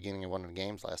at the beginning of one of the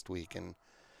games last week, and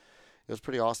it was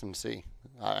pretty awesome to see.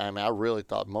 I mean, I really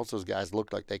thought most of those guys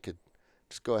looked like they could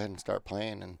just go ahead and start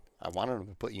playing, and I wanted them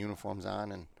to put uniforms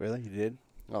on. And Really? You did?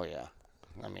 oh yeah,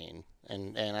 I mean,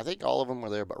 and I think all of them were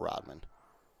there but Rodman.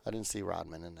 I didn't see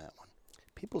Rodman in that one.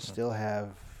 People still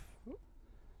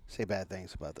say bad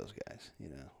things about those guys,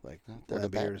 like They're the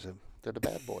Lambier's They're the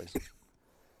bad boys.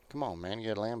 Come on, man. You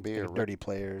had Lambier, dirty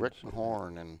players. Rick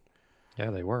Horn, and Yeah,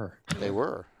 they were. they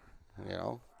were,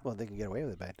 Well, they can get away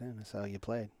with it back then. That's how you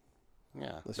played.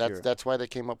 Yeah, Unless that's why they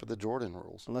came up with the Jordan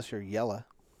rules. Unless you're Yella.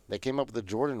 They came up with the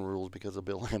Jordan rules because of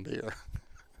Bill Lambier,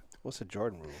 What's the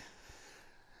Jordan rule?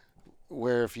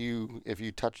 where if you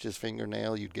touched his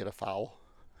fingernail, you'd get a foul.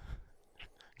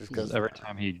 Just because Every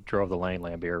time he drove the lane,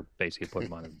 Lambier basically put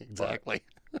him on his butt. exactly.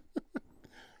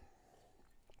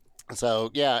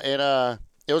 So yeah,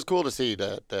 it was cool to see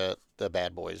the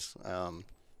bad boys.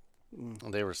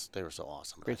 They were so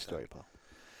awesome. Great story, Paul.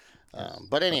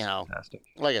 But anyhow, Fantastic.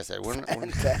 like I said,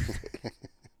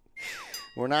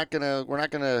 we're not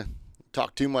gonna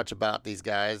talk too much about these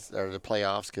guys or the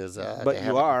playoffs because But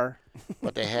you are.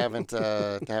 but they haven't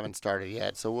started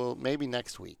yet. So we'll maybe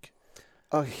next week.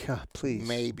 Oh yeah, please.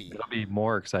 Maybe It'll be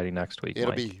more exciting next week.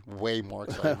 it'll Mike. be way more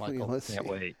exciting, Michael. Let's Can't see.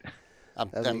 wait.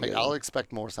 That'll be good. I'll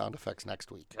expect more sound effects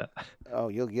next week. Oh,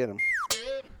 you'll get them.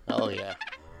 Oh yeah,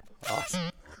 awesome.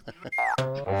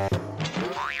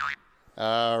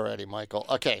 Alrighty, Michael.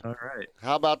 Okay, All right.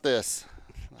 how about this?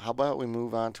 How about we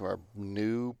move on to our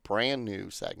brand new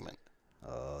segment?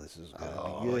 Oh, this is gonna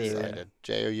Oh, be good. excited.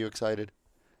 Jay, are you excited?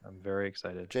 I'm very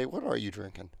excited. Jay, what are you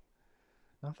drinking?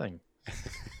 Nothing.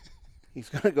 He's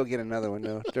gonna go get another one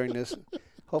though during this.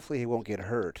 Hopefully, he won't get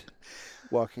hurt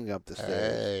walking up the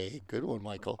stairs. Hey, good one,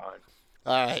 Michael. Fine.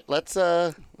 All right, let's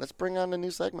bring on the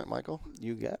new segment, Michael.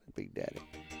 You got it, Big Daddy.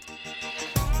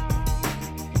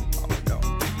 Oh, no.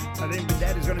 I think Big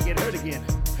Daddy's gonna get hurt again.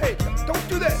 Hey, don't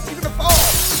do that. You're gonna fall.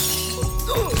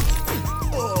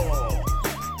 Oh.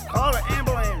 Call the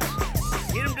ambulance.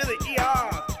 Get him to the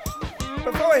ER.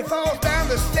 Before he falls down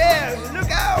the stairs.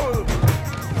 Look out.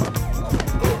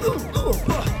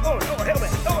 Oh, Lord, help me.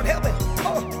 Lord, help me.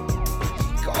 Oh.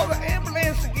 Call the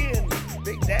ambulance again.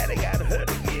 Big Daddy got hurt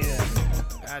again.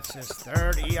 That's his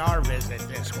third ER visit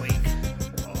this week.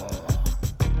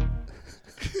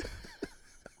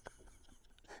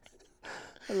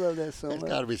 I love that so It's much.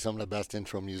 got to be some of the best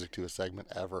intro music to a segment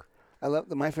ever. I love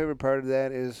my favorite part of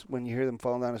that is when you hear them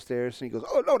falling down the stairs and he goes,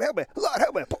 "Oh Lord, help me! Lord,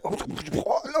 help me!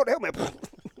 Lord, help me!"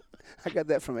 I got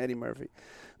that from Eddie Murphy.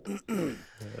 This.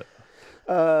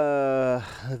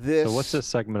 So what's this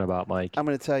segment about, Mike? I'm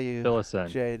going to tell you, Fill us in.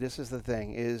 Jay. This is the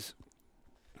thing: is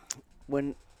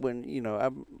when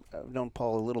I've known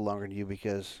Paul a little longer than you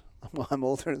because I'm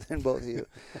older than both of you.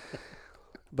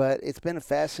 But it's been a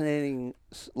fascinating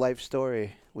life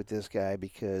story with this guy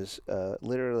because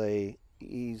literally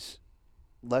he's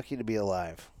lucky to be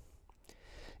alive.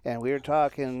 And we were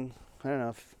talking, I don't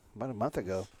know, about a month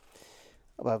ago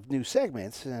about new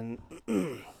segments, and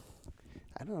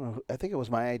I don't know, I think it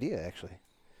was my idea actually.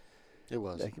 It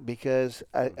was. Because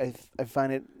I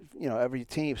find it, every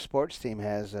sports team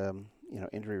has,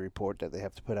 injury report that they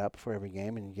have to put out before every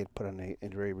game, and you get put on the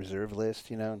injury reserve list,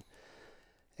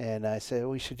 And I said,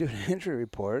 we should do an injury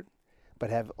report, but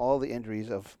have all the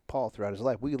injuries of Paul throughout his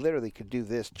life. We literally could do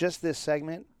just this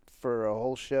segment for a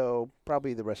whole show,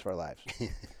 probably the rest of our lives.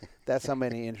 That's how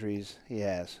many injuries he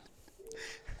has.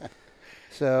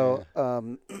 So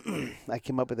I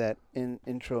came up with that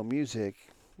intro music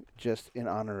just in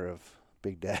honor of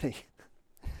Big Daddy.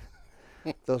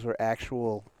 Those were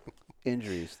actual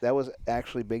injuries. That was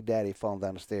actually Big Daddy falling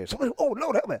down the stairs. Oh,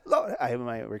 Lord help me. Lord. I have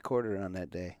my recorder on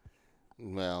that day.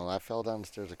 Well, I fell down the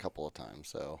stairs a couple of times,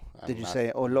 so. Did you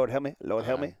say, oh, Lord help me? Lord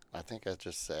help me? I think I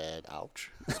just said, ouch.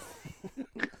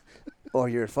 Or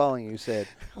you're falling, you said,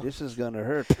 this is going to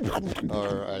hurt.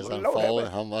 Or as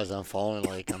I'm falling,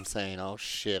 like I'm saying, oh,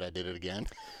 shit, I did it again.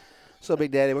 So, Big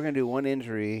Daddy, we're going to do one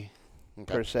injury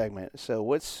Okay. per segment. So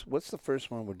what's the first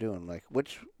one we're doing? Like,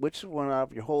 which one out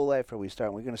of your whole life are we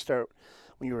starting? We're going to start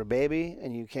when you were a baby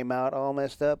and you came out all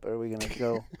messed up, or are we going to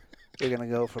go, we're going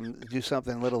to go do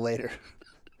something a little later?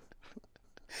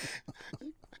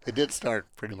 It did start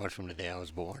pretty much from the day I was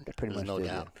born. Pretty There's much no did,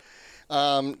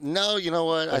 doubt. No, you know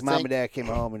what? Like Mom and Dad came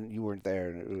home and you weren't there,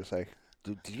 and it was like,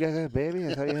 did you guys have a baby?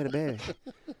 I thought you had a baby.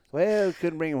 Well,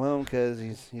 couldn't bring him home because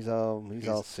he's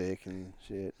all sick and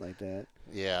shit like that.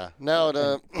 Yeah. No,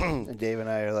 And Dave and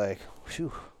I are like,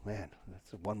 whew, man,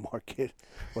 that's one more kid.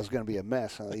 Was going to be a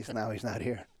mess. At least now he's not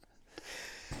here.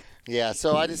 Yeah,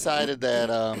 so I decided that,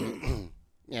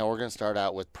 we're going to start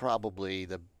out with probably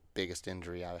the biggest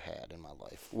injury I've had in my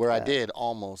life, where I did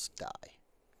almost die.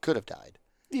 Could have died.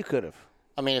 You could have.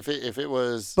 I mean, if it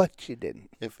was, But you didn't.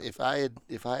 if I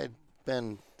had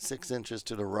been 6 inches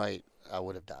to the right, I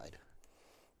would have died.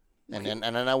 And then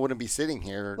I wouldn't be sitting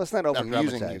here. Let's not amusing you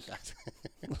over-dramatize. guys.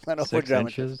 Let's not 6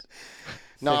 over-dramatize. inches.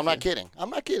 No, I'm not kidding. I'm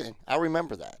not kidding. I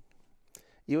remember that.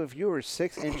 If you were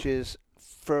 6 inches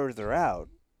further out,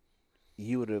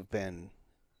 you would have been.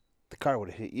 The car would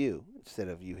have hit you instead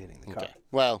of you hitting the car. Okay.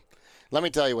 Well, let me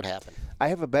tell you what happened. I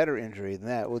have a better injury than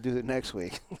that. We'll do it next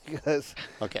week because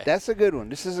Okay. that's a good one.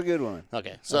 This is a good one.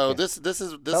 Okay. So Okay. this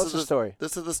is Tell us the story.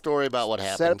 This is the story about what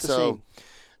happened. Set up the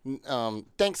so,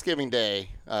 Thanksgiving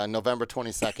Day, November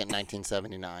 22nd,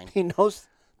 1979. He knows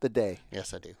the day.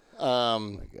 Yes, I do. Oh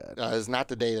my God. It's not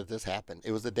the day that this happened.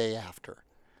 It was the day after.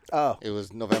 Oh. It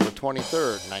was November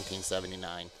 23rd,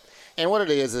 1979. And what it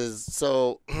is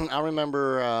so I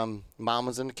remember Mom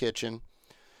was in the kitchen,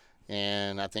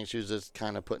 and I think she was just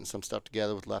kind of putting some stuff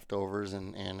together with leftovers.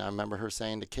 And I remember her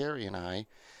saying to Carrie and I,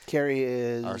 Carrie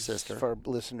is our sister. for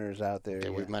listeners out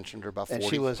there. we've mentioned her about 40.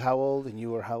 And she was how old, and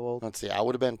you were how old? Let's see, I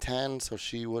would have been 10, so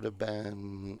she would have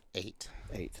been 8.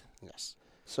 8. Yes.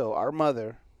 So our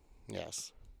mother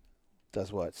Yes.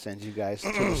 does what? Sends you guys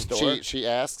to the store? She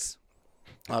asks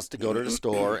us to go to the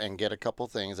store and get a couple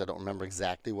things. I don't remember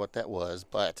exactly what that was,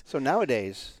 but So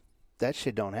nowadays, that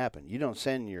shit don't happen. You don't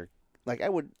send your I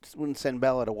wouldn't send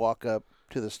Bella to walk up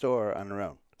to the store on her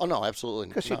own oh no, absolutely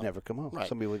because she'd no. never come home. Right.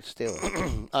 Somebody would steal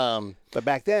it. Um, But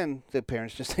back then, the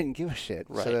parents just didn't give a shit.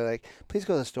 Right. So they're like, "Please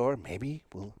go to the store. Maybe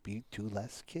we'll be 2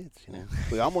 less kids." You know,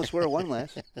 we almost were 1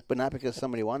 less, but not because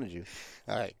somebody wanted you.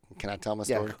 all right, can I tell my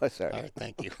Yeah, story? go ahead, sorry. All right,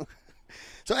 thank you.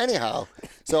 So anyhow,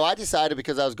 I decided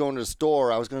because I was going to the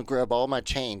store, I was going to grab all my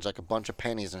change, like a bunch of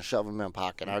pennies, and shove them in my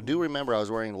pocket. And I do remember I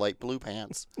was wearing light blue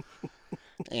pants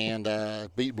and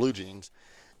blue jeans.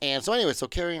 And so anyway, so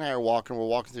Carrie and I are walking. We're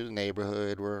walking through the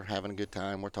neighborhood. We're having a good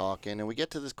time. We're talking. And we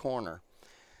get to this corner.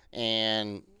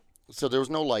 And so there was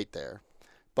no light there.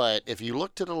 But if you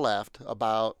look to the left,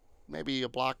 about maybe a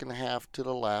block and a half to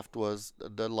the left was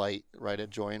the light right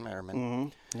at Joy and Merriman.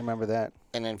 Mm-hmm. You remember that?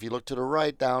 And then if you look to the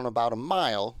right, down about a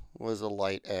mile, was a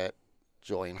light at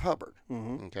Joy and Hubbard.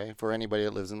 Mm-hmm. Okay? For anybody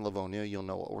that lives in Livonia, you'll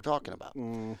know what we're talking about.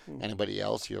 Mm-hmm. Anybody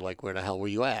else, you're like, where the hell were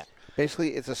you at?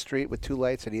 Basically, it's a street with 2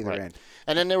 lights at either Right. end.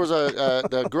 And then there was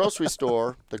the grocery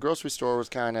store. The grocery store was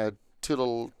kind of to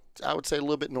the, I would say, a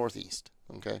little bit northeast.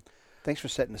 Okay? Thanks for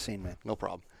setting the scene, man. No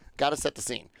problem. Got to set the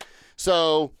scene.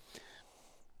 So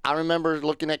I remember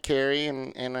looking at Carrie,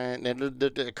 and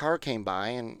the car came by,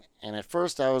 and at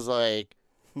first I was like,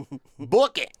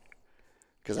 book it.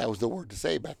 Because that was the word to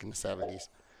say back in the 70s.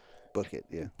 Book it,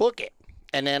 yeah. Book it.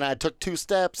 And then I took 2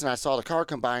 steps, and I saw the car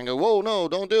come by and go, whoa, no,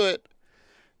 don't do it.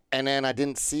 And then I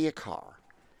didn't see a car.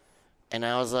 And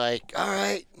I was like, all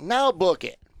right, now book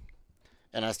it.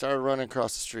 And I started running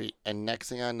across the street, and next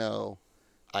thing I know,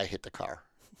 I hit the car.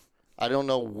 I don't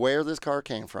know where this car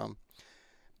came from,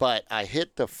 but I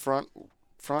hit the front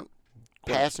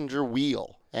passenger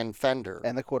wheel and fender.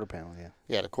 And the quarter panel, yeah.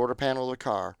 Yeah, the quarter panel of the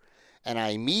car. And I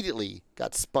immediately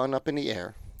got spun up in the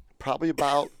air, probably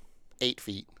about 8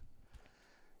 feet.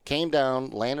 Came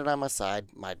down, landed on my side.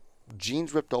 My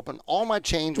jeans ripped open. All my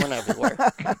change went everywhere.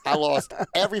 I lost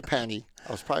every penny.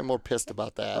 I was probably more pissed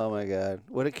about that. Oh, my God.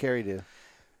 What did Carrie do?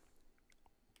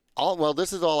 Well,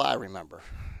 this is all I remember.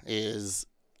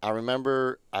 I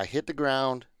remember I hit the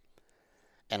ground,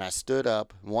 and I stood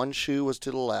up. One shoe was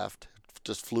to the left,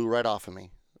 just flew right off of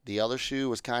me. The other shoe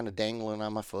was kind of dangling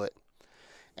on my foot.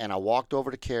 And I walked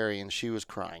over to Carrie, and she was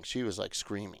crying. She was like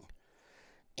screaming.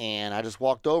 And I just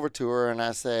walked over to her, and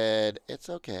I said, "It's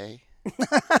okay.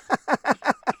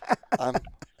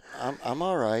 I'm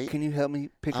all right." Can you help me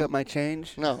pick up my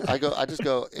change? No, I just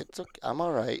go, "It's okay. I'm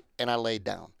all right." And I laid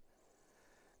down.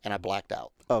 And I blacked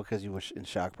out. Oh, because you were in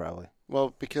shock, probably.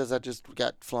 Well, because I just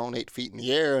got flown 8 feet in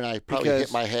the air, and I probably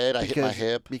hit my head. I hit my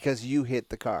hip. Because you hit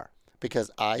the car.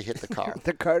 Because I hit the car.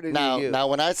 The car didn't hit you. Now,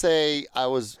 when I say I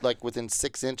was like within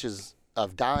 6 inches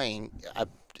of dying,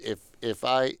 if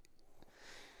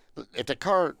the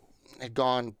car had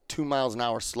gone 2 miles an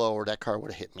hour slower, that car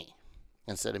would have hit me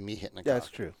instead of me hitting the car. That's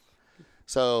true.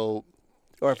 So,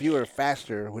 or if you were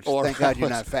faster, which thank God you're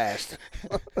not fast.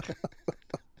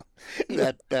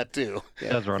 that too. He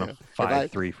does run a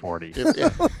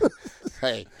 5.340.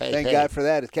 Hey, thank God for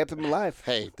that. It kept him alive.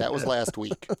 Hey, that was last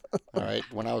week. All right.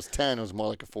 When I was 10, it was more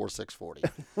like a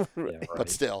 4.640. Yeah, right. But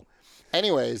still.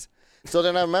 Anyways, so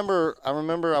then I remember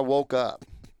I woke up.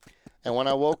 And when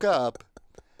I woke up,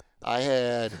 I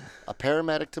had a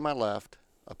paramedic to my left,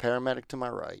 a paramedic to my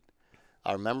right.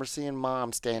 I remember seeing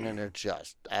Mom standing there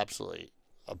just absolutely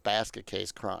a basket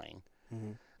case crying.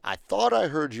 Mm-hmm. I thought I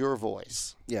heard your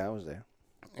voice. Yeah, I was there.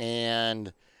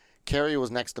 And Carrie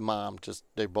was next to Mom.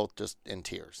 They're both just in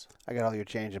tears. I got all your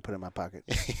change and put it in my pocket.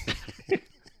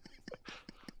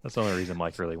 That's the only reason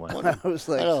Mike really went. I was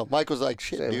like, I know. Mike was like,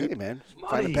 "Shit, say, dude. hey, man,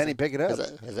 find a penny, pick it up.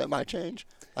 Is that my change?"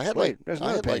 I had there's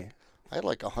another penny. I had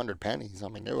like 100 pennies. I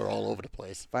mean, they were all over the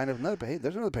place. Find another penny.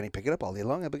 There's another penny. Pick it up all day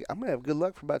long. I'm going to have good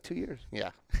luck for about 2 years.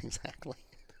 Yeah, exactly.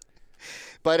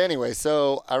 But anyway,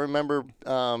 so I remember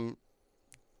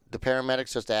the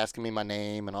paramedics just asking me my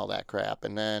name and all that crap.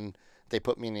 And then they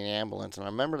put me in the ambulance. And I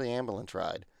remember the ambulance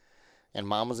ride. And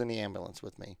Mom was in the ambulance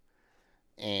with me.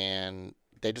 And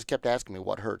they just kept asking me,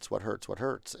 what hurts, what hurts, what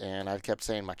hurts? And I kept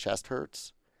saying my chest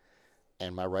hurts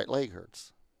and my right leg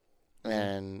hurts. Mm-hmm.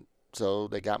 And so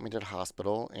they got me to the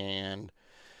hospital. And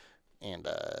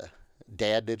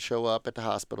Dad did show up at the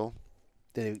hospital.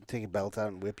 Did he take a belt out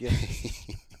and whip you?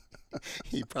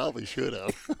 He probably should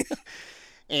have.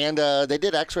 And they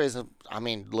did x-rays of, I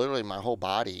mean, literally my whole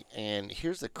body. And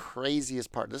here's the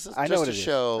craziest part. This is I know just what to it is.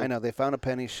 show. I know. They found a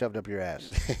penny shoved up your ass.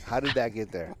 How did that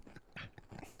get there?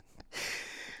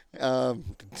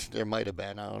 There might have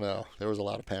been. I don't know. There was a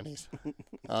lot of pennies.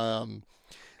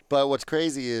 But what's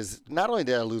crazy is not only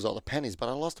did I lose all the pennies, but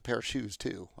I lost a pair of shoes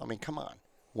too. I mean, come on.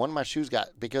 One of my shoes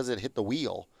because it hit the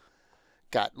wheel,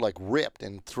 got like ripped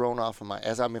and thrown off of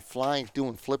as I'm flying,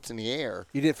 doing flips in the air.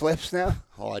 You did flips now?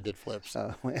 Oh, I did flips.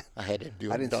 Oh, man. I had to do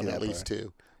I it. didn't Done see at that least part. 2.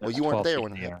 Well, That's you weren't 12 there feet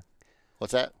when in it the happened. air.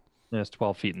 What's that? Yeah, it's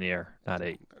 12 feet in the air, not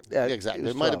 8. Yeah, Exactly.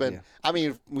 it It might have 12, been. yeah. I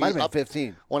mean, Might have been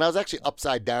 15. When I was actually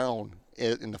upside down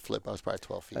in the flip, I was probably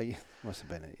 12 feet. Oh, you must have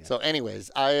been it, yeah. So,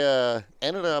 anyways, I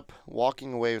ended up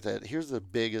walking away with it. Here's the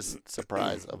biggest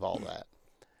surprise of all that.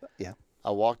 Yeah.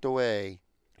 I walked away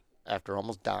after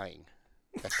almost dying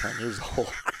at 10 years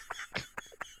old.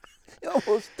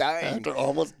 Almost dying. After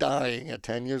almost dying at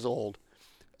 10 years old,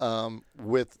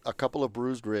 with a couple of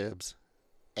bruised ribs,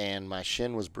 and my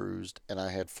shin was bruised, and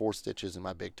I had 4 stitches in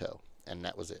my big toe, and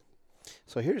that was it.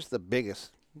 So here's the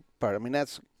biggest part. I mean,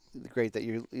 that's great that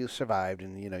you survived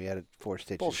and, you had 4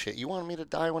 stitches. Bullshit. You wanted me to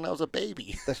die when I was a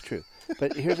baby. That's true.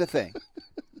 But here's the thing.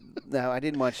 No, I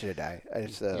didn't want you to die. You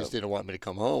just didn't want me to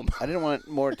come home. I didn't want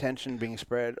more attention being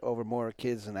spread over more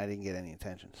kids, and I didn't get any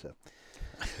attention.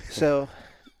 So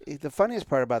the funniest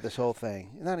part about this whole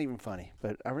thing, not even funny,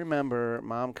 but I remember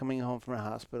Mom coming home from the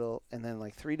hospital, and then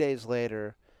like 3 days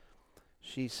later,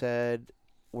 she said,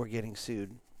 "We're getting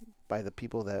sued by the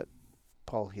people that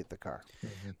Paul hit the car."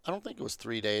 I don't think it was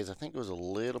 3 days. I think it was a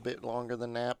little bit longer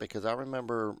than that, because I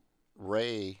remember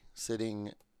Ray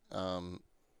sitting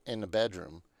in the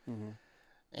bedroom. Mm-hmm.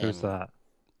 Who's that?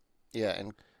 Yeah,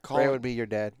 and Ray would be your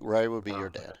dad. Ray would be your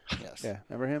dad. Yes. Yeah,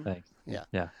 remember him? Thanks. Yeah.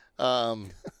 I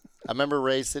remember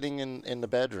Ray sitting in the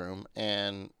bedroom,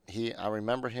 and I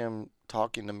remember him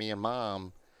talking to me and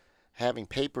Mom, having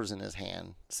papers in his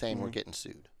hand saying we're getting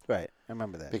sued. Right, I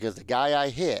remember that. Because the guy I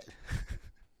hit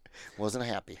wasn't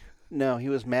happy. No, he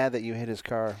was mad that you hit his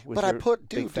car with But your I put,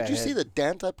 big dude, fat did you head. see the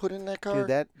dent I put in that car? Dude,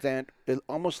 that dent, it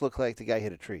almost looked like the guy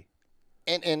hit a tree.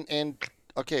 And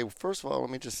okay, first of all, let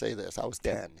me just say this. I was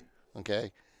 10,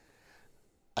 okay?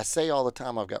 I say all the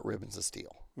time I've got ribbons of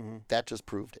steel. Mm-hmm. That just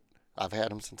proved it. I've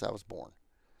had them since I was born.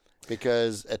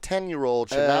 Because a 10-year-old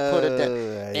should not put a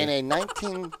dent in a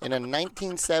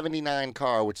 1979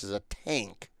 car, which is a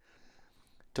tank.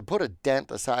 To put a dent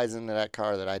the size into that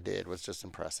car that I did was just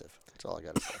impressive. That's all I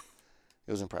got to say.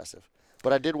 It was impressive.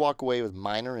 But I did walk away with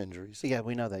minor injuries. Yeah,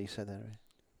 we know that. You said that, right?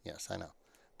 Yes, I know.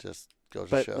 just goes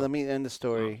But to show. let me end the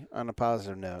story on a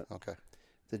positive note. Okay.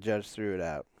 The judge threw it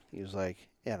out. He was like,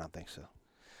 "Yeah, I don't think so."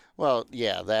 Well,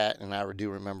 yeah, that, and I do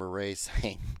remember Ray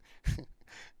saying,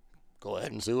 "Go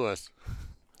ahead and sue us.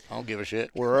 I don't give a shit."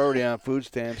 We're already on food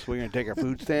stamps. We're gonna take our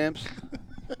food stamps.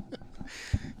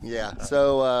 Yeah.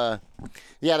 So,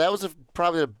 yeah, that was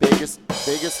probably the biggest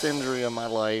injury of my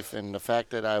life, and the fact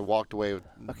that I walked away with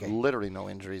literally no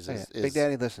injuries is Big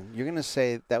Daddy, listen. You're gonna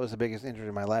say that was the biggest injury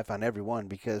of my life on every one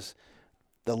because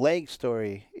the leg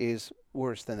story is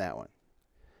worse than that one.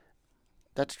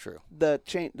 That's true. The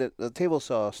table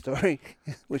saw story,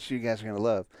 which you guys are gonna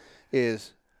love,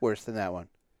 is worse than that one.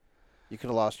 You could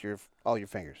have lost all your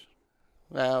fingers.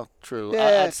 Well, true.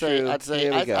 Yeah, I'd say. true.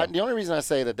 Here we go. The only reason I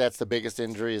say that that's the biggest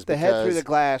injury is The because head through the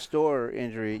glass door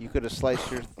injury. You could have sliced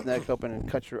your neck open and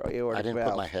cut your aortic I didn't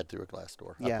valve. put my head through a glass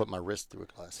door. Yeah. I put my wrist through a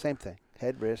glass. Same thing.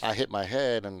 Head, wrist. I hit my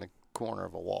head in the corner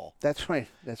of a wall. That's right.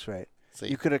 That's right. See,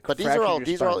 You could have. but these are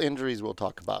all injuries we'll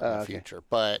talk about in the okay. future.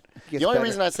 But Gets the only better.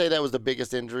 reason I say that was the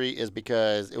biggest injury is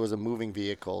because it was a moving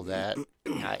vehicle that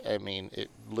I mean it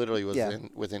literally was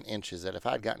within inches. That if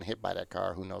I'd gotten hit by that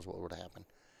car, who knows what would have happened.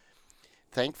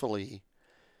 Thankfully,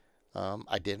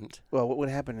 I didn't. Well, what would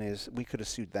happen is we could have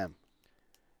sued them,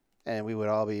 and we would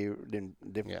all be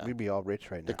we'd be all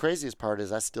rich right now. The craziest part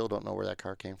is I still don't know where that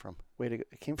car came from. Way to go.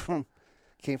 It came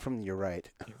from your right.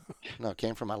 No, it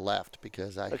came from my left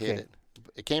because I Okay. hit it.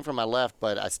 It came from my left,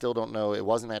 but I still don't know. It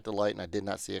wasn't at the light, and I did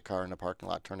not see a car in the parking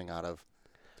lot turning out of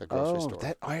the grocery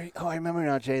store. I remember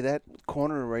now, Jay. That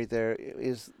corner right there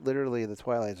is literally the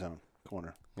Twilight Zone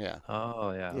corner. Yeah.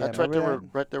 Oh yeah. Yeah. That's right remember there,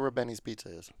 right there where Benny's Pizza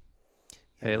is.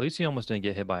 Hey, at least you almost didn't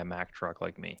get hit by a Mack truck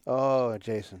like me. Oh,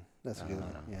 Jason, that's a good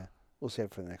one. Yeah, we'll save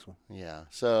it for the next one. Yeah.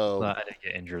 So, I didn't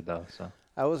get injured though, so.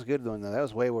 That was a good one though. That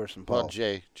was way worse than Paul. well,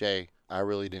 Jay, I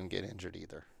really didn't get injured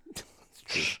either. It's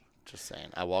true. Just saying.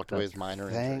 I walked away with minor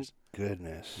Thank injuries.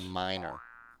 goodness. Minor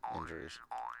injuries.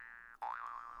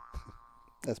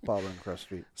 That's Paul running across the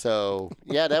street, So,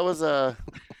 yeah, that was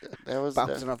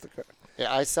bouncing off the car.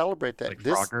 yeah, I celebrate that. Like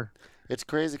Frogger. It's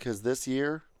crazy because this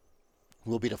year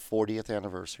will be the 40th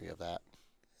anniversary of that.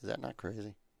 Is that not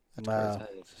crazy? That's Wow,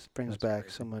 crazy. it brings That's back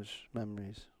crazy. so much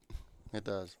memories. It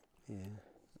does. Yeah,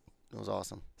 It was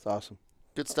awesome. it's awesome.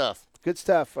 Good stuff. Good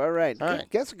stuff. All right. All right.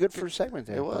 That's a good first segment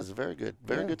there. It was very good.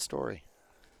 Very Yeah. good story.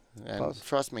 And Plus-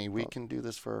 trust me, we can do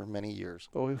this for many years.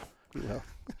 Oh, we will.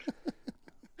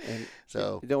 And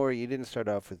So, don't worry, you didn't start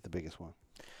off with the biggest one.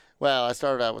 well, I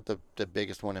started out with the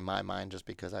biggest one in my mind just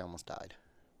because I almost died.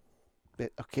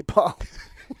 Okay, Paul.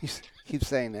 You keep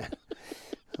saying that.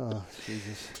 Oh,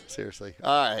 Jesus. Seriously.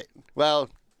 All right. Well,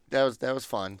 that was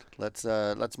fun. Let's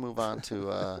move on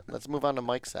to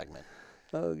Mike's segment.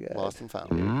 Oh, God. Lost and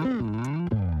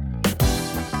Found.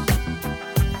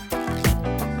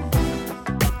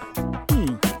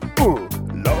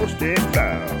 Lost and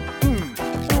found.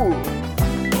 Oh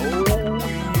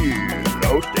yeah,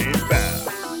 lost and found.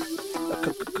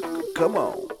 Come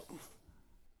on.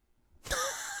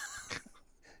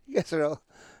 You guys are all.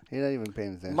 You're not even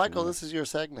paying attention. Michael, this is your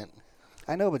segment.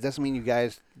 I know, but it doesn't mean you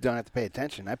guys don't have to pay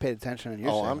attention. I paid attention on your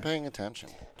segment. I'm paying attention.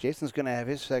 Jason's going to have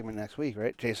his segment next week,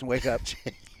 right? Jason, wake up.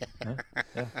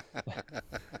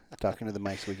 Talking to the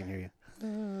mic so we can hear you.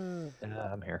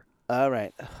 Yeah, I'm here. All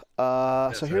right. So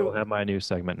Yes, I will have my new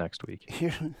segment next week.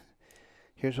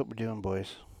 Here's what we're doing,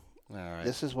 boys. All right.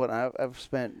 This is what I've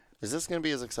spent. Is this going to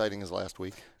be as exciting as last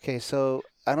week? Okay, so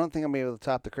I don't think I'm able to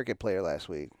top the cricket player last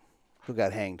week who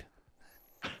got hanged.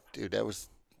 Dude, that was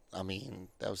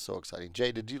so exciting.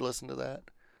 Jay, did you listen to that?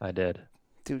 I did.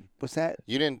 Dude, was that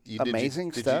You didn't.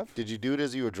 amazing did stuff? Did you do it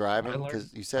as you were driving? I learned-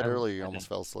 Because you said I- earlier you I almost did.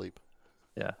 fell asleep.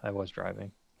 Yeah, I was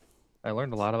driving. I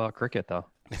learned a lot about cricket though.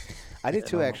 I did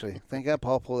too, no. actually. Thank God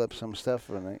Paul pulled up some stuff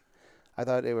for me. I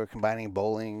thought they were combining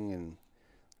bowling and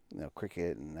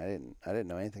cricket, and I didn't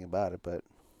know anything about it. But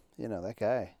that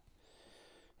guy,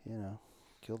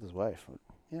 killed his wife.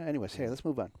 Anyways, here, let's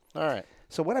move on. All right.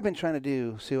 So what I've been trying to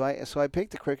do, Sue, I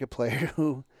picked a cricket player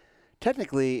who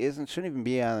technically shouldn't even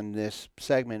be on this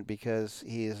segment because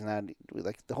he is not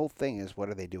like the whole thing is what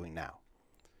are they doing now?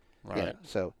 Right. Yeah.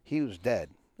 So he was dead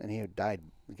and he had died.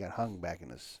 He got hung back in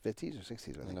his 50s or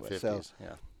 60s, I think In the it was. 50s. So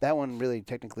Yeah. that one really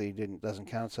technically doesn't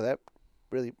count. So that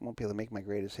really won't be able to make my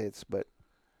greatest hits, but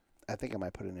I think I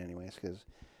might put it in anyways because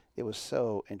it was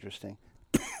so interesting.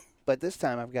 But this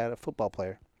time I've got a football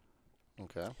player,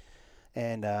 Okay.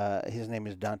 and his name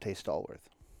is Dante Stallworth.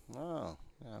 Oh,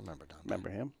 yeah, I remember Don. Remember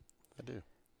him? I do.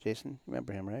 Jason, you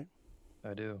remember him, right?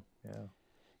 I do. Yeah.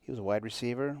 He was a wide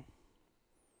receiver,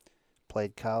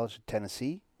 played college at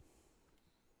Tennessee,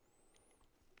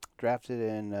 drafted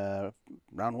in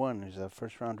round one. He's a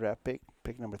first-round draft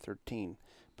pick number 13.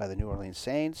 by the New Orleans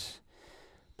Saints.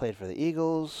 Played for the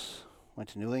Eagles. Went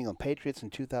to New England Patriots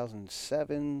in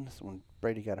 2007. That's when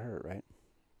Brady got hurt, right?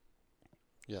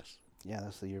 Yes. Yeah,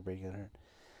 that's the year Brady got hurt.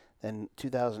 Then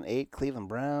 2008, Cleveland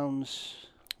Browns.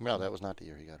 No, that was not the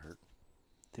year he got hurt.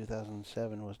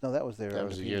 2007 was that was their That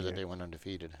was the year that undefeated they went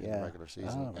undefeated in Yeah. the regular season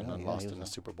Oh, and really? then Yeah, lost he in the was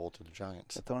a- Super Bowl to the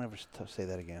Giants. But don't ever say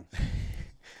that again.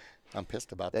 I'm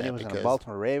pissed about Then that he was on because the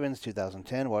Baltimore Ravens,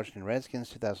 2010, Washington Redskins,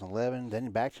 2011.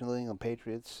 Then back to New England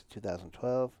Patriots,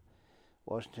 2012,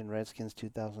 Washington Redskins,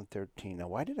 2013. Now,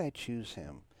 why did I choose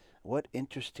him? What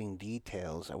interesting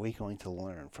details are we going to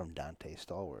learn from Dante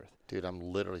Stallworth? dude, I'm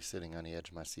literally sitting on the edge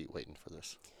of my seat waiting for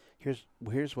this.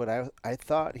 Here's what I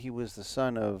thought he was the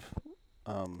son of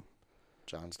John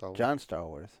Stallworth. John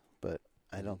Stallworth, but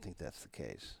I don't think that's the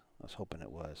case. I was hoping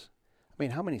it was. I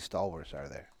mean, how many Stallworths are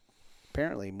there?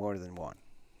 Apparently more than one.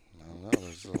 I don't know.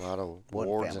 There's a lot of One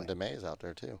Wards family. and DeMays out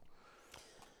there too.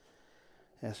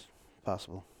 Yes,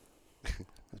 possible.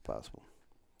 It's possible.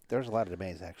 There's a lot of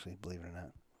debates, actually, believe it or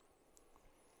not.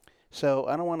 So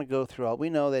I don't want to go through all. We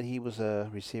know that he was a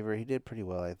receiver. He did pretty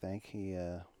well, I think.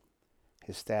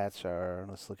 His stats are.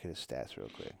 Let's look at his stats real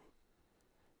quick.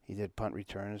 He did punt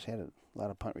returns. He had a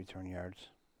lot of punt return yards.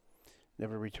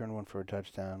 Never returned one for a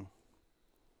touchdown.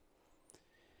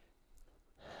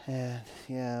 And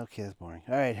okay, that's boring.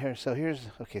 All right,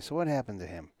 so what happened to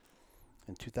him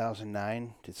in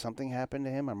 2009? Did something happen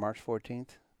to him on March 14th,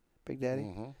 Big Daddy?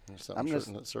 Mm-hmm.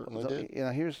 Something certainly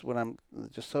did. Here's what I'm,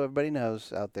 just so everybody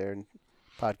knows out there in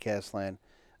podcast land,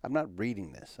 I'm not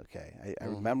reading this, okay? I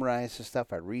memorize this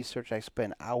stuff. I research. I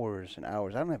spend hours and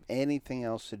hours. I don't have anything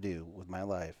else to do with my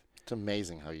life It's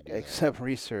amazing how you do except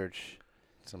research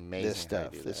that. It's amazing this stuff. how you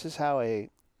do This that.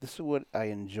 This is what I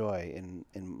enjoy in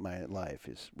my life,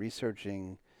 is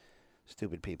researching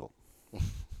stupid people.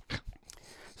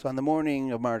 So on the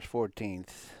morning of March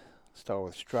 14th,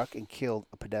 Stallworth struck and killed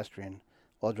a pedestrian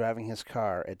while driving his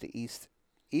car at the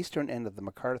eastern end of the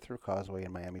MacArthur Causeway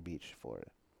in Miami Beach,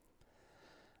 Florida.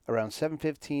 Around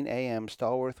 7:15 a.m.,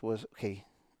 Stallworth was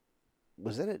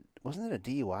wasn't it a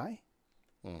DUI?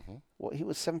 Mm-hmm. Well, he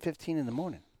was 7:15 in the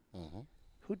morning. Mm-hmm.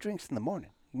 Who drinks in the morning?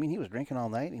 You mean he was drinking all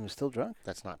night and he was still drunk?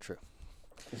 That's not true.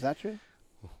 Is that true?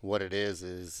 What it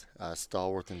is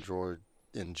Stallworth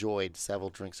enjoyed several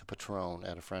drinks of Patron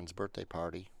at a friend's birthday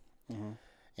party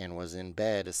and was in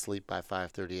bed asleep by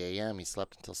 5:30 a.m. He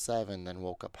slept until 7, then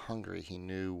woke up hungry. He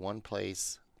knew one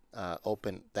place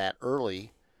open that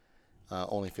early,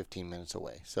 only 15 minutes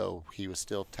away. So he was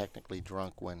still technically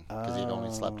drunk because he'd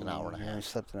only slept an hour and a He half. only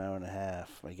slept an hour and a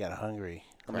half. He got hungry.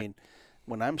 Correct. I mean,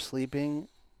 when I'm sleeping,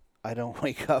 I don't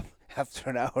wake up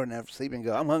after an hour and a half of sleep and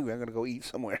go, I'm hungry, I'm going to go eat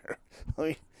somewhere. I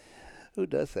mean, who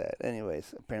does that?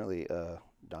 Anyways, apparently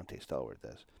Dante Stallworth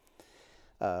does.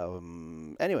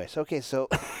 Anyways, okay, so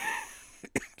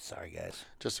sorry, guys.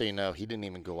 Just so you know, he didn't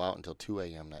even go out until 2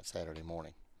 a.m. that Saturday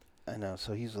morning. I know,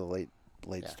 so he's a late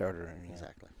Yeah, starter. Yeah.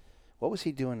 Exactly. What was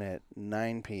he doing at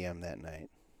 9 p.m. that night?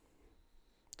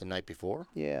 The night before,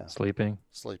 Yeah. Sleeping.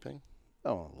 sleeping.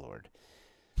 Oh, Lord.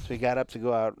 So he got up to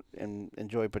go out and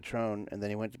enjoy Patron, and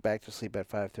then he went back to sleep at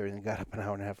 5:30 and got up an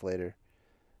hour and a half later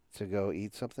to go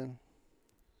eat something.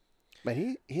 But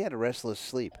he had a restless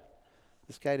sleep.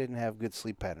 This guy didn't have good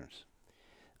sleep patterns.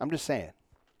 I'm just saying.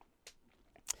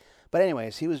 But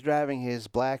anyways, he was driving his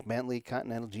black Bentley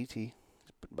Continental GT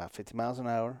about 50 miles an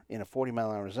hour in a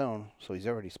 40-mile-an-hour zone, so he's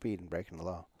already speeding, breaking the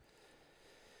law.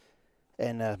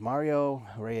 And Mario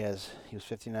Reyes, he was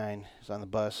 59, was on the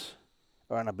bus,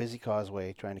 or on a busy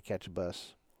causeway trying to catch a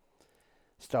bus.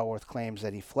 Stallworth claims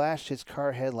that he flashed his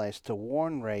car headlights to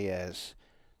warn Reyes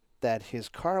that his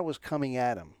car was coming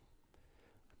at him.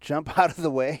 Jump out of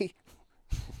the way?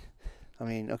 I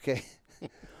mean, okay.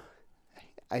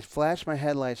 I flashed my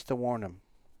headlights to warn him.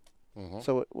 Mm-hmm.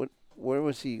 So where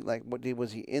was he? Like,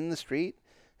 was he in the street?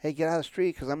 Hey, get out of the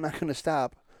street because I'm not going to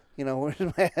stop. You know, where's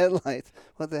my headlights?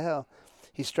 What the hell?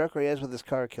 He struck Reyes with his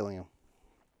car, killing him.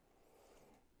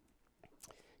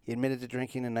 He admitted to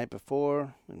drinking the night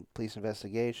before in police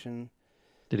investigation.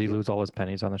 Did he lose all his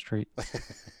pennies on the street?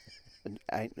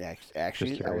 I was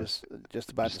curious.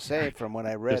 just about to say, from what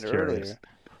I read Just earlier, curious.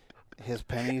 his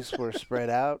pennies were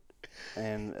spread out,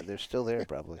 and they're still there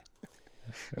probably.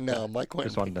 No, Mike went.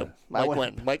 Just And wanted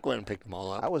picked them. Mike went and picked them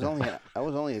all up. I was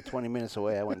only 20 minutes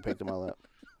away. I went and picked them all up.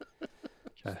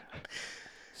 Okay.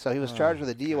 So he was charged with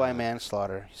a DUI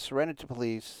manslaughter. He surrendered to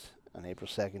police on April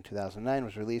 2nd, 2009,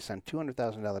 was released on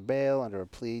 $200,000 bail under a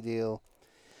plea deal.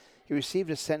 He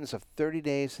received a sentence of 30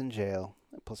 days in jail,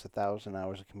 plus 1,000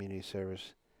 hours of community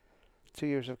service, 2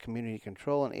 years of community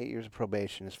control, and 8 years of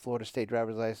probation. His Florida state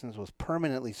driver's license was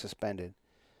permanently suspended,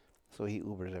 so he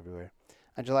Ubers everywhere.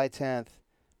 On July 10th,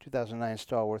 2009,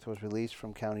 Stallworth was released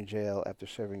from county jail after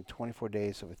serving 24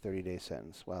 days of a 30-day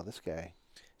sentence. Wow, this guy.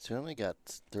 So he only got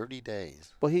 30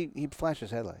 days. Well, he flashed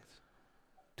his headlights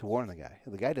to warn the guy.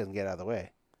 The guy doesn't get out of the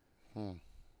way.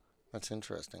 That's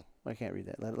interesting. I can't read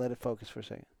that. Let it focus for a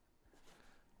second.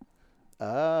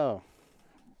 Oh.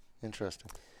 Interesting.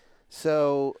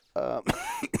 So,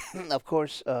 of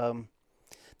course, the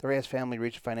Reyes family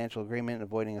reached a financial agreement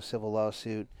avoiding a civil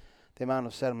lawsuit. The amount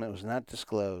of settlement was not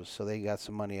disclosed, so they got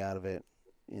some money out of it,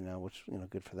 which,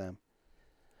 good for them.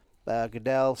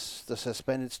 Goodell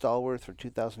suspended Stallworth for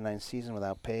 2009 season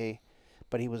without pay,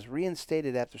 but he was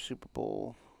reinstated after Super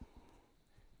Bowl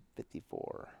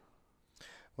 54.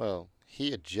 Well,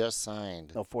 he had just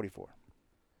signed. No, 44.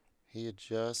 He had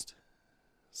just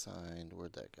signed.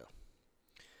 Where'd that go?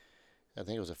 I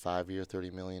think it was a 5-year,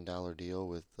 $30 million deal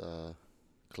with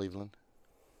Cleveland.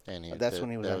 And That's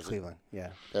when he was at Cleveland. Yeah,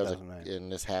 that was 2009.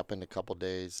 and this happened a couple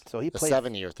days. So he a played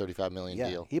 7-year, $35 million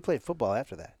deal. He played football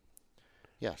after that.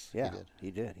 Yes, Yeah,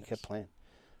 he did. He kept playing.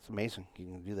 It's amazing you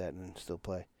can do that and still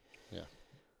play. Yeah.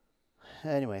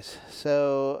 Anyways,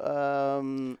 so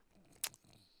the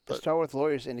But- Stallworth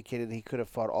lawyers indicated he could have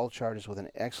fought all charges with an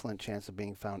excellent chance of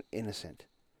being found innocent,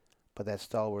 but that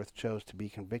Stallworth chose to be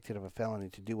convicted of a felony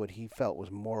to do what he felt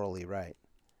was morally right,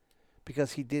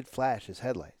 because he did flash his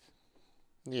headlights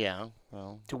Yeah,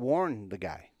 well, to warn the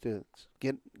guy to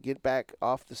get back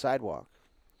off the sidewalk,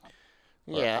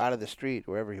 or yeah. out of the street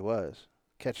wherever he was,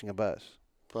 catching a bus.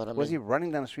 But I mean, Was he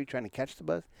running down the street trying to catch the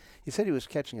bus? He said he was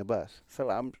catching a bus. So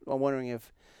I'm wondering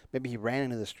if maybe he ran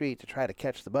into the street to try to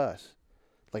catch the bus.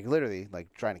 Like literally,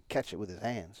 like trying to catch it with his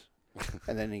hands.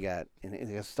 And then he got,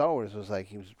 Star Wars was like,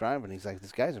 he was driving. He's like,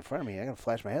 this guy's in front of me. I got to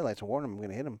flash my headlights and warn him I'm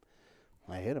going to hit him.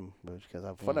 I hit him because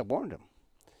I thought I warned him.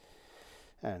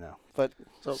 I don't know. But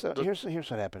so here's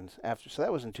what happens after. So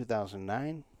that was in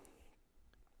 2009.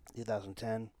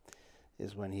 2010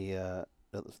 is when the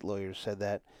lawyers said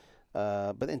that.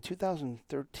 But in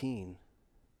 2013,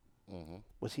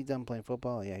 was he done playing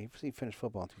football? Yeah, he finished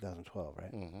football in 2012,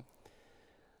 right? Mm-hmm.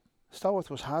 Stallworth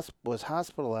was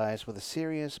hospitalized with a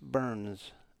serious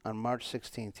burns on March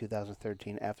 16,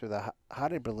 2013, after the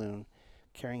hot air balloon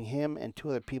carrying him and 2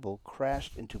 other people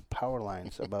crashed into power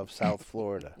lines above South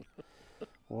Florida.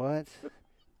 What?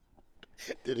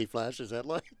 Did he flash his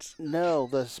headlights? No,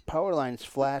 the power lines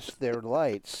flashed their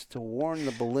lights to warn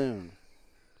the balloon.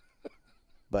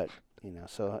 But,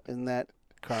 so isn't that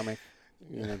karmic,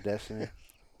 destiny?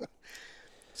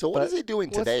 So what is he doing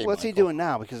today? What's he Michael? doing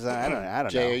now? Because I don't know.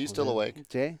 Jay, are you still awake?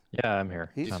 Jay? Yeah, I'm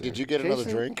here. Did you get another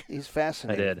Jason, drink? He's I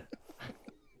fascinated.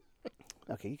 did.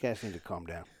 Okay, you guys need to calm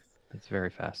down. It's very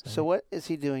fascinating. So what is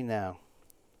he doing now?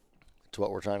 It's what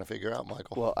we're trying to figure out,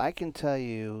 Michael. Well, I can tell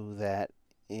you that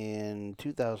in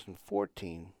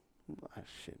 2014,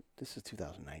 this is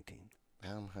 2019.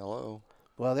 Hello.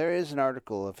 Well, there is an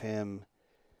article of him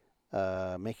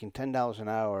making $10 an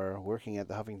hour working at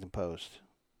the Huffington Post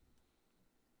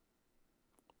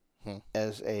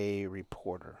as a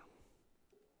reporter.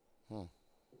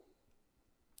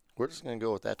 We're just going to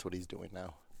go with that's what he's doing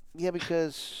now. Yeah,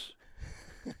 because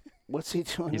what's he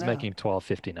doing He's now? making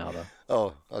 $12.50 now, though.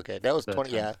 Oh, okay. That was That's 20.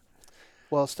 Yeah.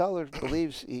 Well, Stallworth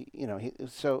believes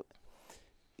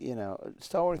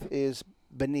Stallworth is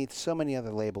beneath so many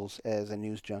other labels as a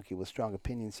news junkie with strong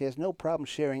opinions. He has no problem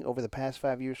sharing over the past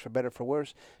 5 years, for better or for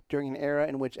worse, during an era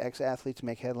in which ex-athletes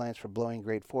make headlines for blowing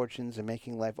great fortunes and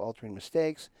making life-altering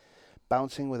mistakes,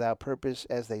 bouncing without purpose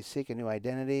as they seek a new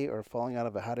identity, or falling out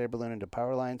of a hot air balloon into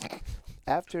power lines.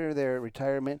 After their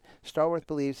retirement, Stallworth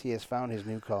believes he has found his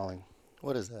new calling.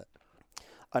 What is that?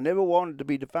 I never wanted to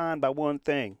be defined by one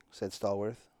thing, said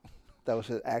Stallworth. That was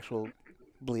an actual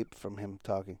bleep from him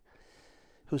talking.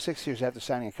 Who 6 years after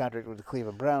signing a contract with the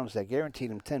Cleveland Browns that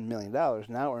guaranteed him $10 million,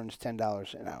 now earns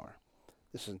 $10 an hour.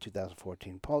 This is in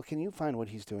 2014. Paul, can you find what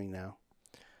he's doing now?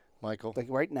 Michael? Like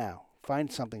right now.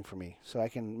 Find something for me so I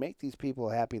can make these people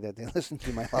happy that they listen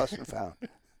to my Lost and Found.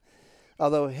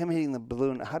 Although him hitting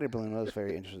the hot air balloon was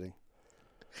very interesting.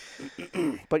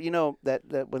 But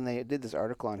that when they did this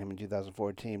article on him in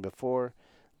 2014, before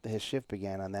his shift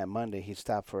began on that Monday, he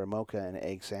stopped for a mocha and an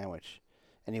egg sandwich.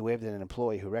 And he waved at an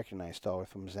employee who recognized Stallworth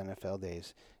from his NFL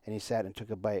days, and he sat and took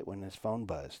a bite when his phone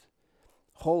buzzed.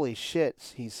 Holy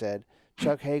shit, he said.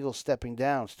 Chuck Hagel's stepping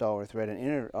down, Stallworth read an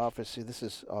inner office. This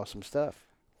is awesome stuff.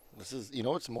 This is,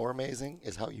 what's more amazing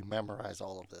is how you memorize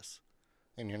all of this,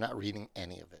 and you're not reading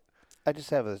any of it. I just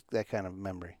have that kind of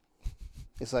memory.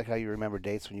 It's like how you remember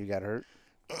dates when you got hurt.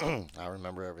 I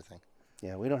remember everything.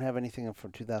 Yeah, we don't have anything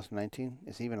from 2019.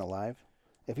 Is he even alive?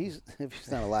 If he's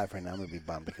not alive right now, I'm gonna be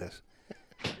bummed because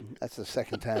that's the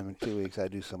second time in 2 weeks I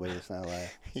do somebody that's not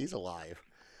alive. He's alive.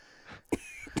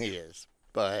 He is.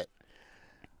 But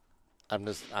I'm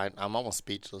almost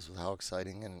speechless with how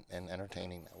exciting and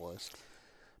entertaining that was.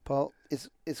 Paul, it's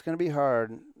going to be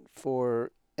hard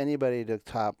for anybody to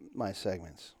top my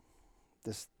segments.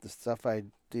 The stuff I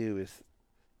do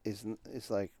is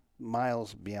like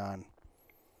miles beyond.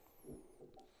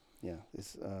 Yeah,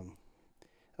 it's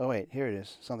oh wait, here it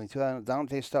is. Something 2000.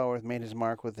 Dante Stallworth made his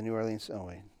mark with the New Orleans. Oh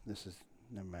wait,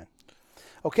 never mind.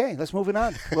 Okay, let's move it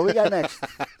on. What we got next?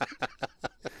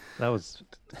 That was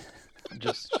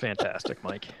just fantastic,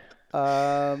 Mike.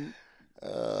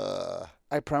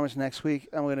 I promise next week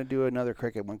I'm going to do another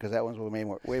cricket one because that one's way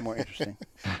more interesting.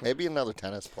 Maybe another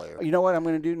tennis player. You know what I'm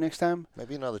going to do next time?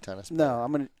 Maybe another tennis player. No,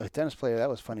 I'm going to a tennis player. That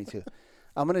was funny too.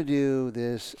 I'm going to do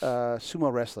this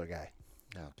sumo wrestler guy.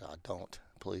 Oh God, don't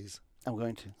please. I'm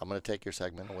going to. I'm going to take your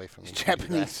segment away from you.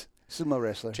 Japanese sumo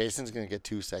wrestler. Jason's going to get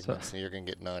 2 segments, and you're going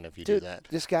to get none if you Dude, do that.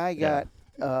 This guy got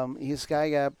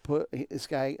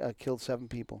killed 7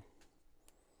 people.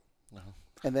 No.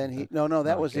 And then that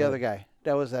Not was the good. other guy.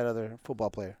 That was that other football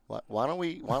player. Why don't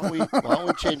we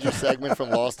change your segment from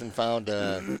Lost and Found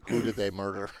to Who Did They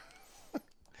Murder?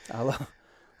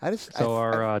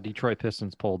 Our Detroit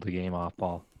Pistons pulled the game off,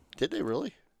 Paul. Did they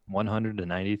really?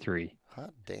 100-93.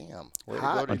 Hot damn. Way to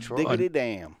Hot go, Detroit. diggity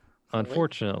damn.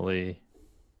 Unfortunately,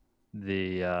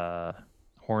 the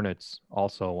Hornets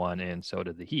also won, and so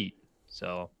did the Heat.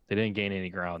 So they didn't gain any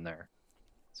ground there.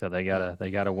 So they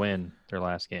gotta win their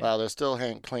last game. Well, they're still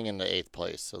clinging to 8th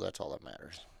place, so that's all that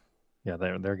matters. Yeah,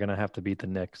 they're gonna have to beat the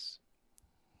Knicks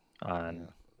on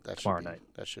tomorrow night.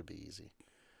 That should be easy.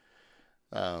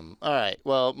 All right.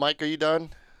 Well, Mike, are you done?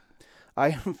 I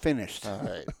am finished. All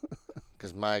right.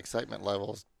 Because my excitement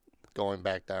level's going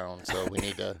back down, so we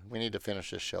need to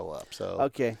finish this show up. So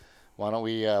Okay. why don't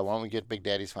we get Big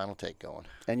Daddy's final take going?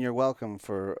 And you're welcome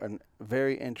for a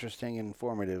very interesting and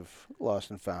informative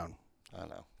Lost and Found. I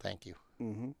know. Thank you.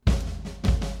 Mm-hmm.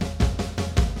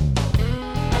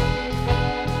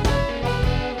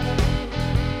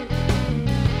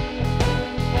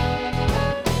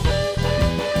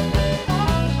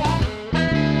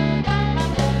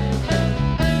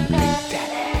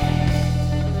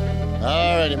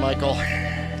 All righty, Michael.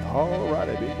 All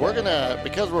righty, big We're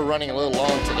because we're running a little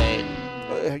long today.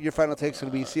 Your final take's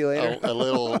going to be see you later. A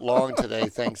little long today,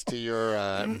 thanks to your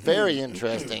very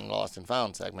interesting Lost and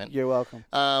Found segment. You're welcome.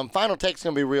 Final take's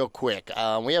going to be real quick.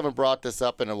 We haven't brought this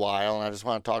up in a while, and I just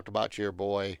want to talk about your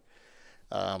boy,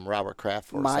 Robert Kraft,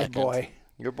 for a second. My boy.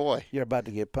 Your boy. You're about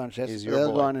to get punched. He's your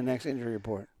That'll boy. go on the next injury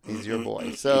report. He's your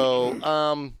boy.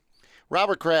 So,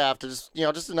 Robert Kraft is,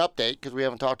 just an update because we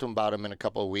haven't talked to him about him in a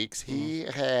couple of weeks. He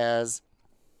has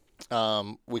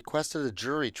requested a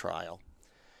jury trial.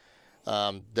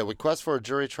 The request for a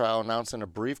jury trial announced in a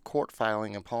brief court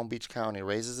filing in Palm Beach County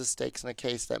raises the stakes in a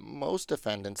case that most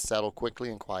defendants settle quickly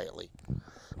and quietly.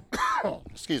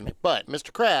 Excuse me. But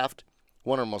Mr. Kraft,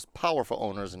 one of the most powerful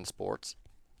owners in sports,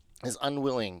 is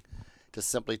unwilling to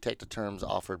simply take the terms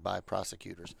offered by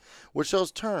prosecutors, which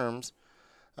those terms,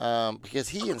 because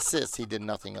he insists he did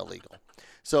nothing illegal.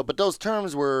 So, but those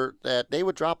terms were that they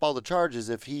would drop all the charges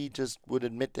if he just would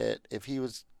admit that if he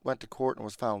went to court and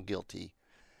was found guilty.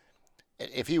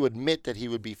 If he would admit that he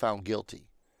would be found guilty,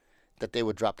 that they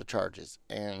would drop the charges.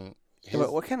 And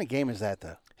What kind of game is that,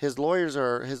 though? his lawyers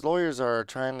are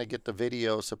trying to get the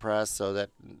video suppressed so that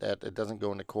it doesn't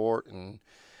go into court, and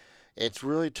it's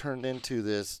really turned into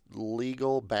this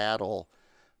legal battle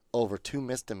over 2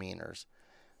 misdemeanors,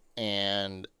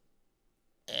 and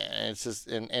it's just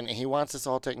and he wants this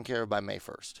all taken care of by May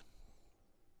 1st.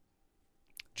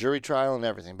 Jury trial and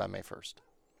everything by May 1st.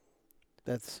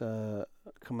 That's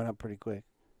coming up pretty quick.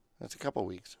 That's a couple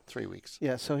weeks, 3 weeks.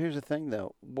 Yeah, so here's the thing,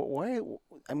 though. Why?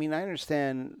 I mean, I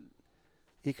understand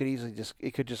it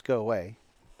could just go away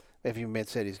if you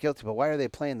said he's guilty, but why are they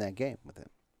playing that game with him?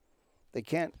 They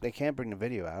can't bring the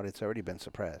video out. It's already been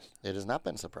suppressed. It has not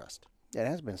been suppressed. It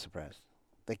has been suppressed.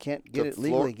 They can't get it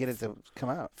legally, get it to come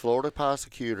out. Florida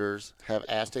prosecutors have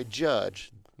asked a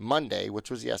judge Monday, which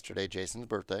was yesterday, Jason's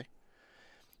birthday,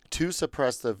 to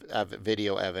suppress the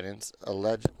video evidence,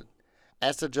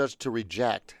 asked the judge to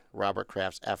reject Robert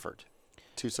Kraft's effort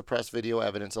to suppress video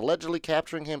evidence allegedly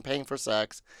capturing him paying for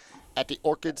sex at the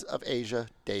Orchids of Asia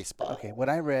Day Spa. Okay, what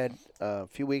I read a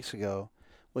few weeks ago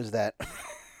was that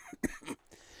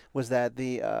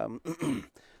the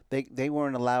they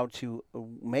weren't allowed to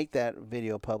make that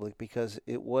video public because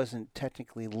it wasn't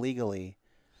technically legally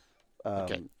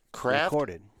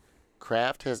recorded.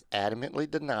 Kraft has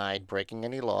adamantly denied breaking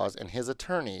any laws, and his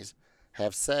attorneys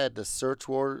have said the search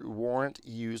warrant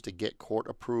used to get court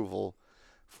approval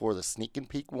for the sneak and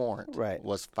peek warrant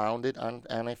was founded on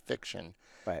a fiction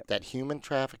Right. that human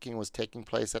trafficking was taking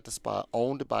place at the spa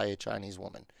owned by a Chinese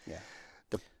woman. Yeah.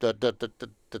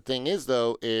 The thing is,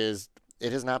 though, is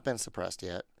it has not been suppressed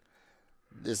yet.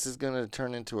 This is going to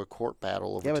turn into a court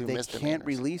battle over Yeah, two but they misdemeanors. can't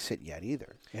release it yet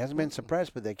either. It hasn't been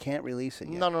suppressed, but they can't release it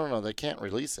yet. No, they can't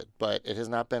release it, but it has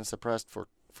not been suppressed for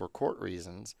court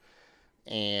reasons.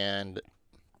 And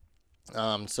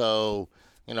so,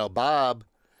 Bob,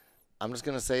 I'm just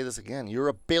going to say this again. You're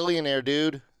a billionaire,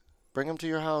 dude. Bring him to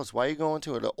your house. Why are you going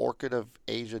to an Orchid of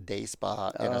Asia day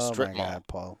spa in a strip my mall? God,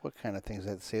 Paul. What kind of things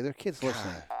that to say? There are kids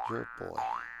listening. You're a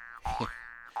boy.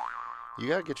 You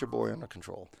got to get your boy under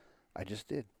control. I just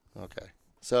did. Okay.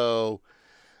 So,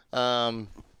 he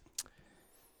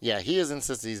has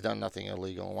insisted he's done nothing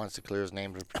illegal and wants to clear his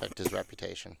name to protect his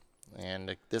reputation.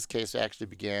 And this case actually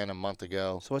began a month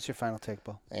ago. So what's your final take,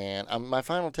 Paul? And my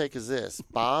final take is this.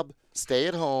 Bob, stay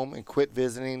at home and quit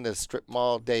visiting the strip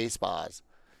mall day spas.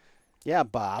 Yeah,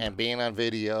 Bob. And being on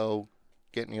video,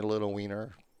 getting your little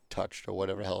wiener touched or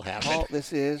whatever the hell happened. Paul,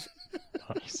 this is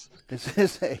Nice.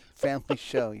 a family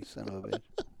show, you son of a bitch.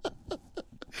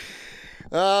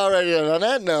 All right, on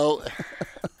that note,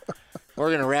 we're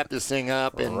going to wrap this thing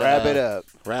up. And Wrap it up.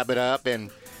 Wrap it up. And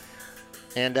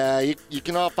you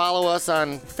can all follow us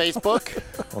on Facebook.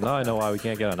 Well, now I know why we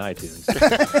can't get on iTunes.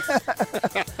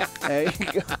 There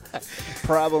you go.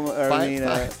 Problem,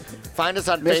 Find us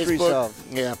on mystery Facebook.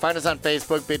 solved. Yeah, find us on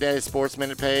Facebook, Big Daddy Sports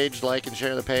Minute page. Like and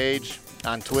share the page.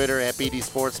 On Twitter, at BD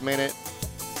Sports Minute.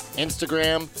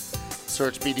 Instagram,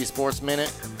 search BD Sports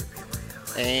Minute.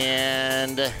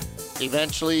 And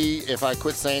eventually, if I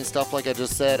quit saying stuff like I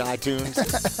just said, iTunes.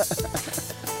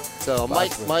 So,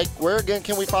 Mike, where again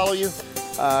can we follow you?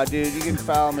 Dude, you can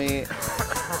follow me.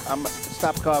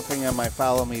 Stop coughing on my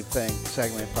follow me thing,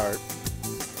 segment part.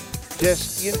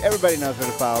 Everybody knows where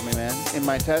to follow me, man. In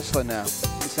my Tesla now.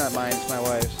 It's not mine, it's my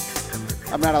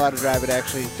wife's. I'm not allowed to drive it,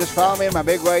 actually. Just follow me in my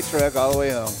big white truck all the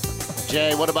way home.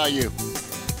 Jay, what about you?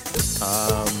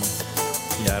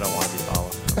 Yeah, I don't want to be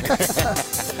followed.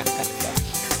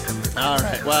 All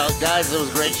right. Well, guys, it was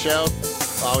a great show.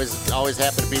 Always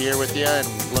happy to be here with you and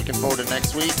looking forward to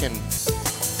next week. And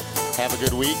have a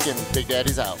good week. And Big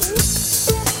Daddy's out.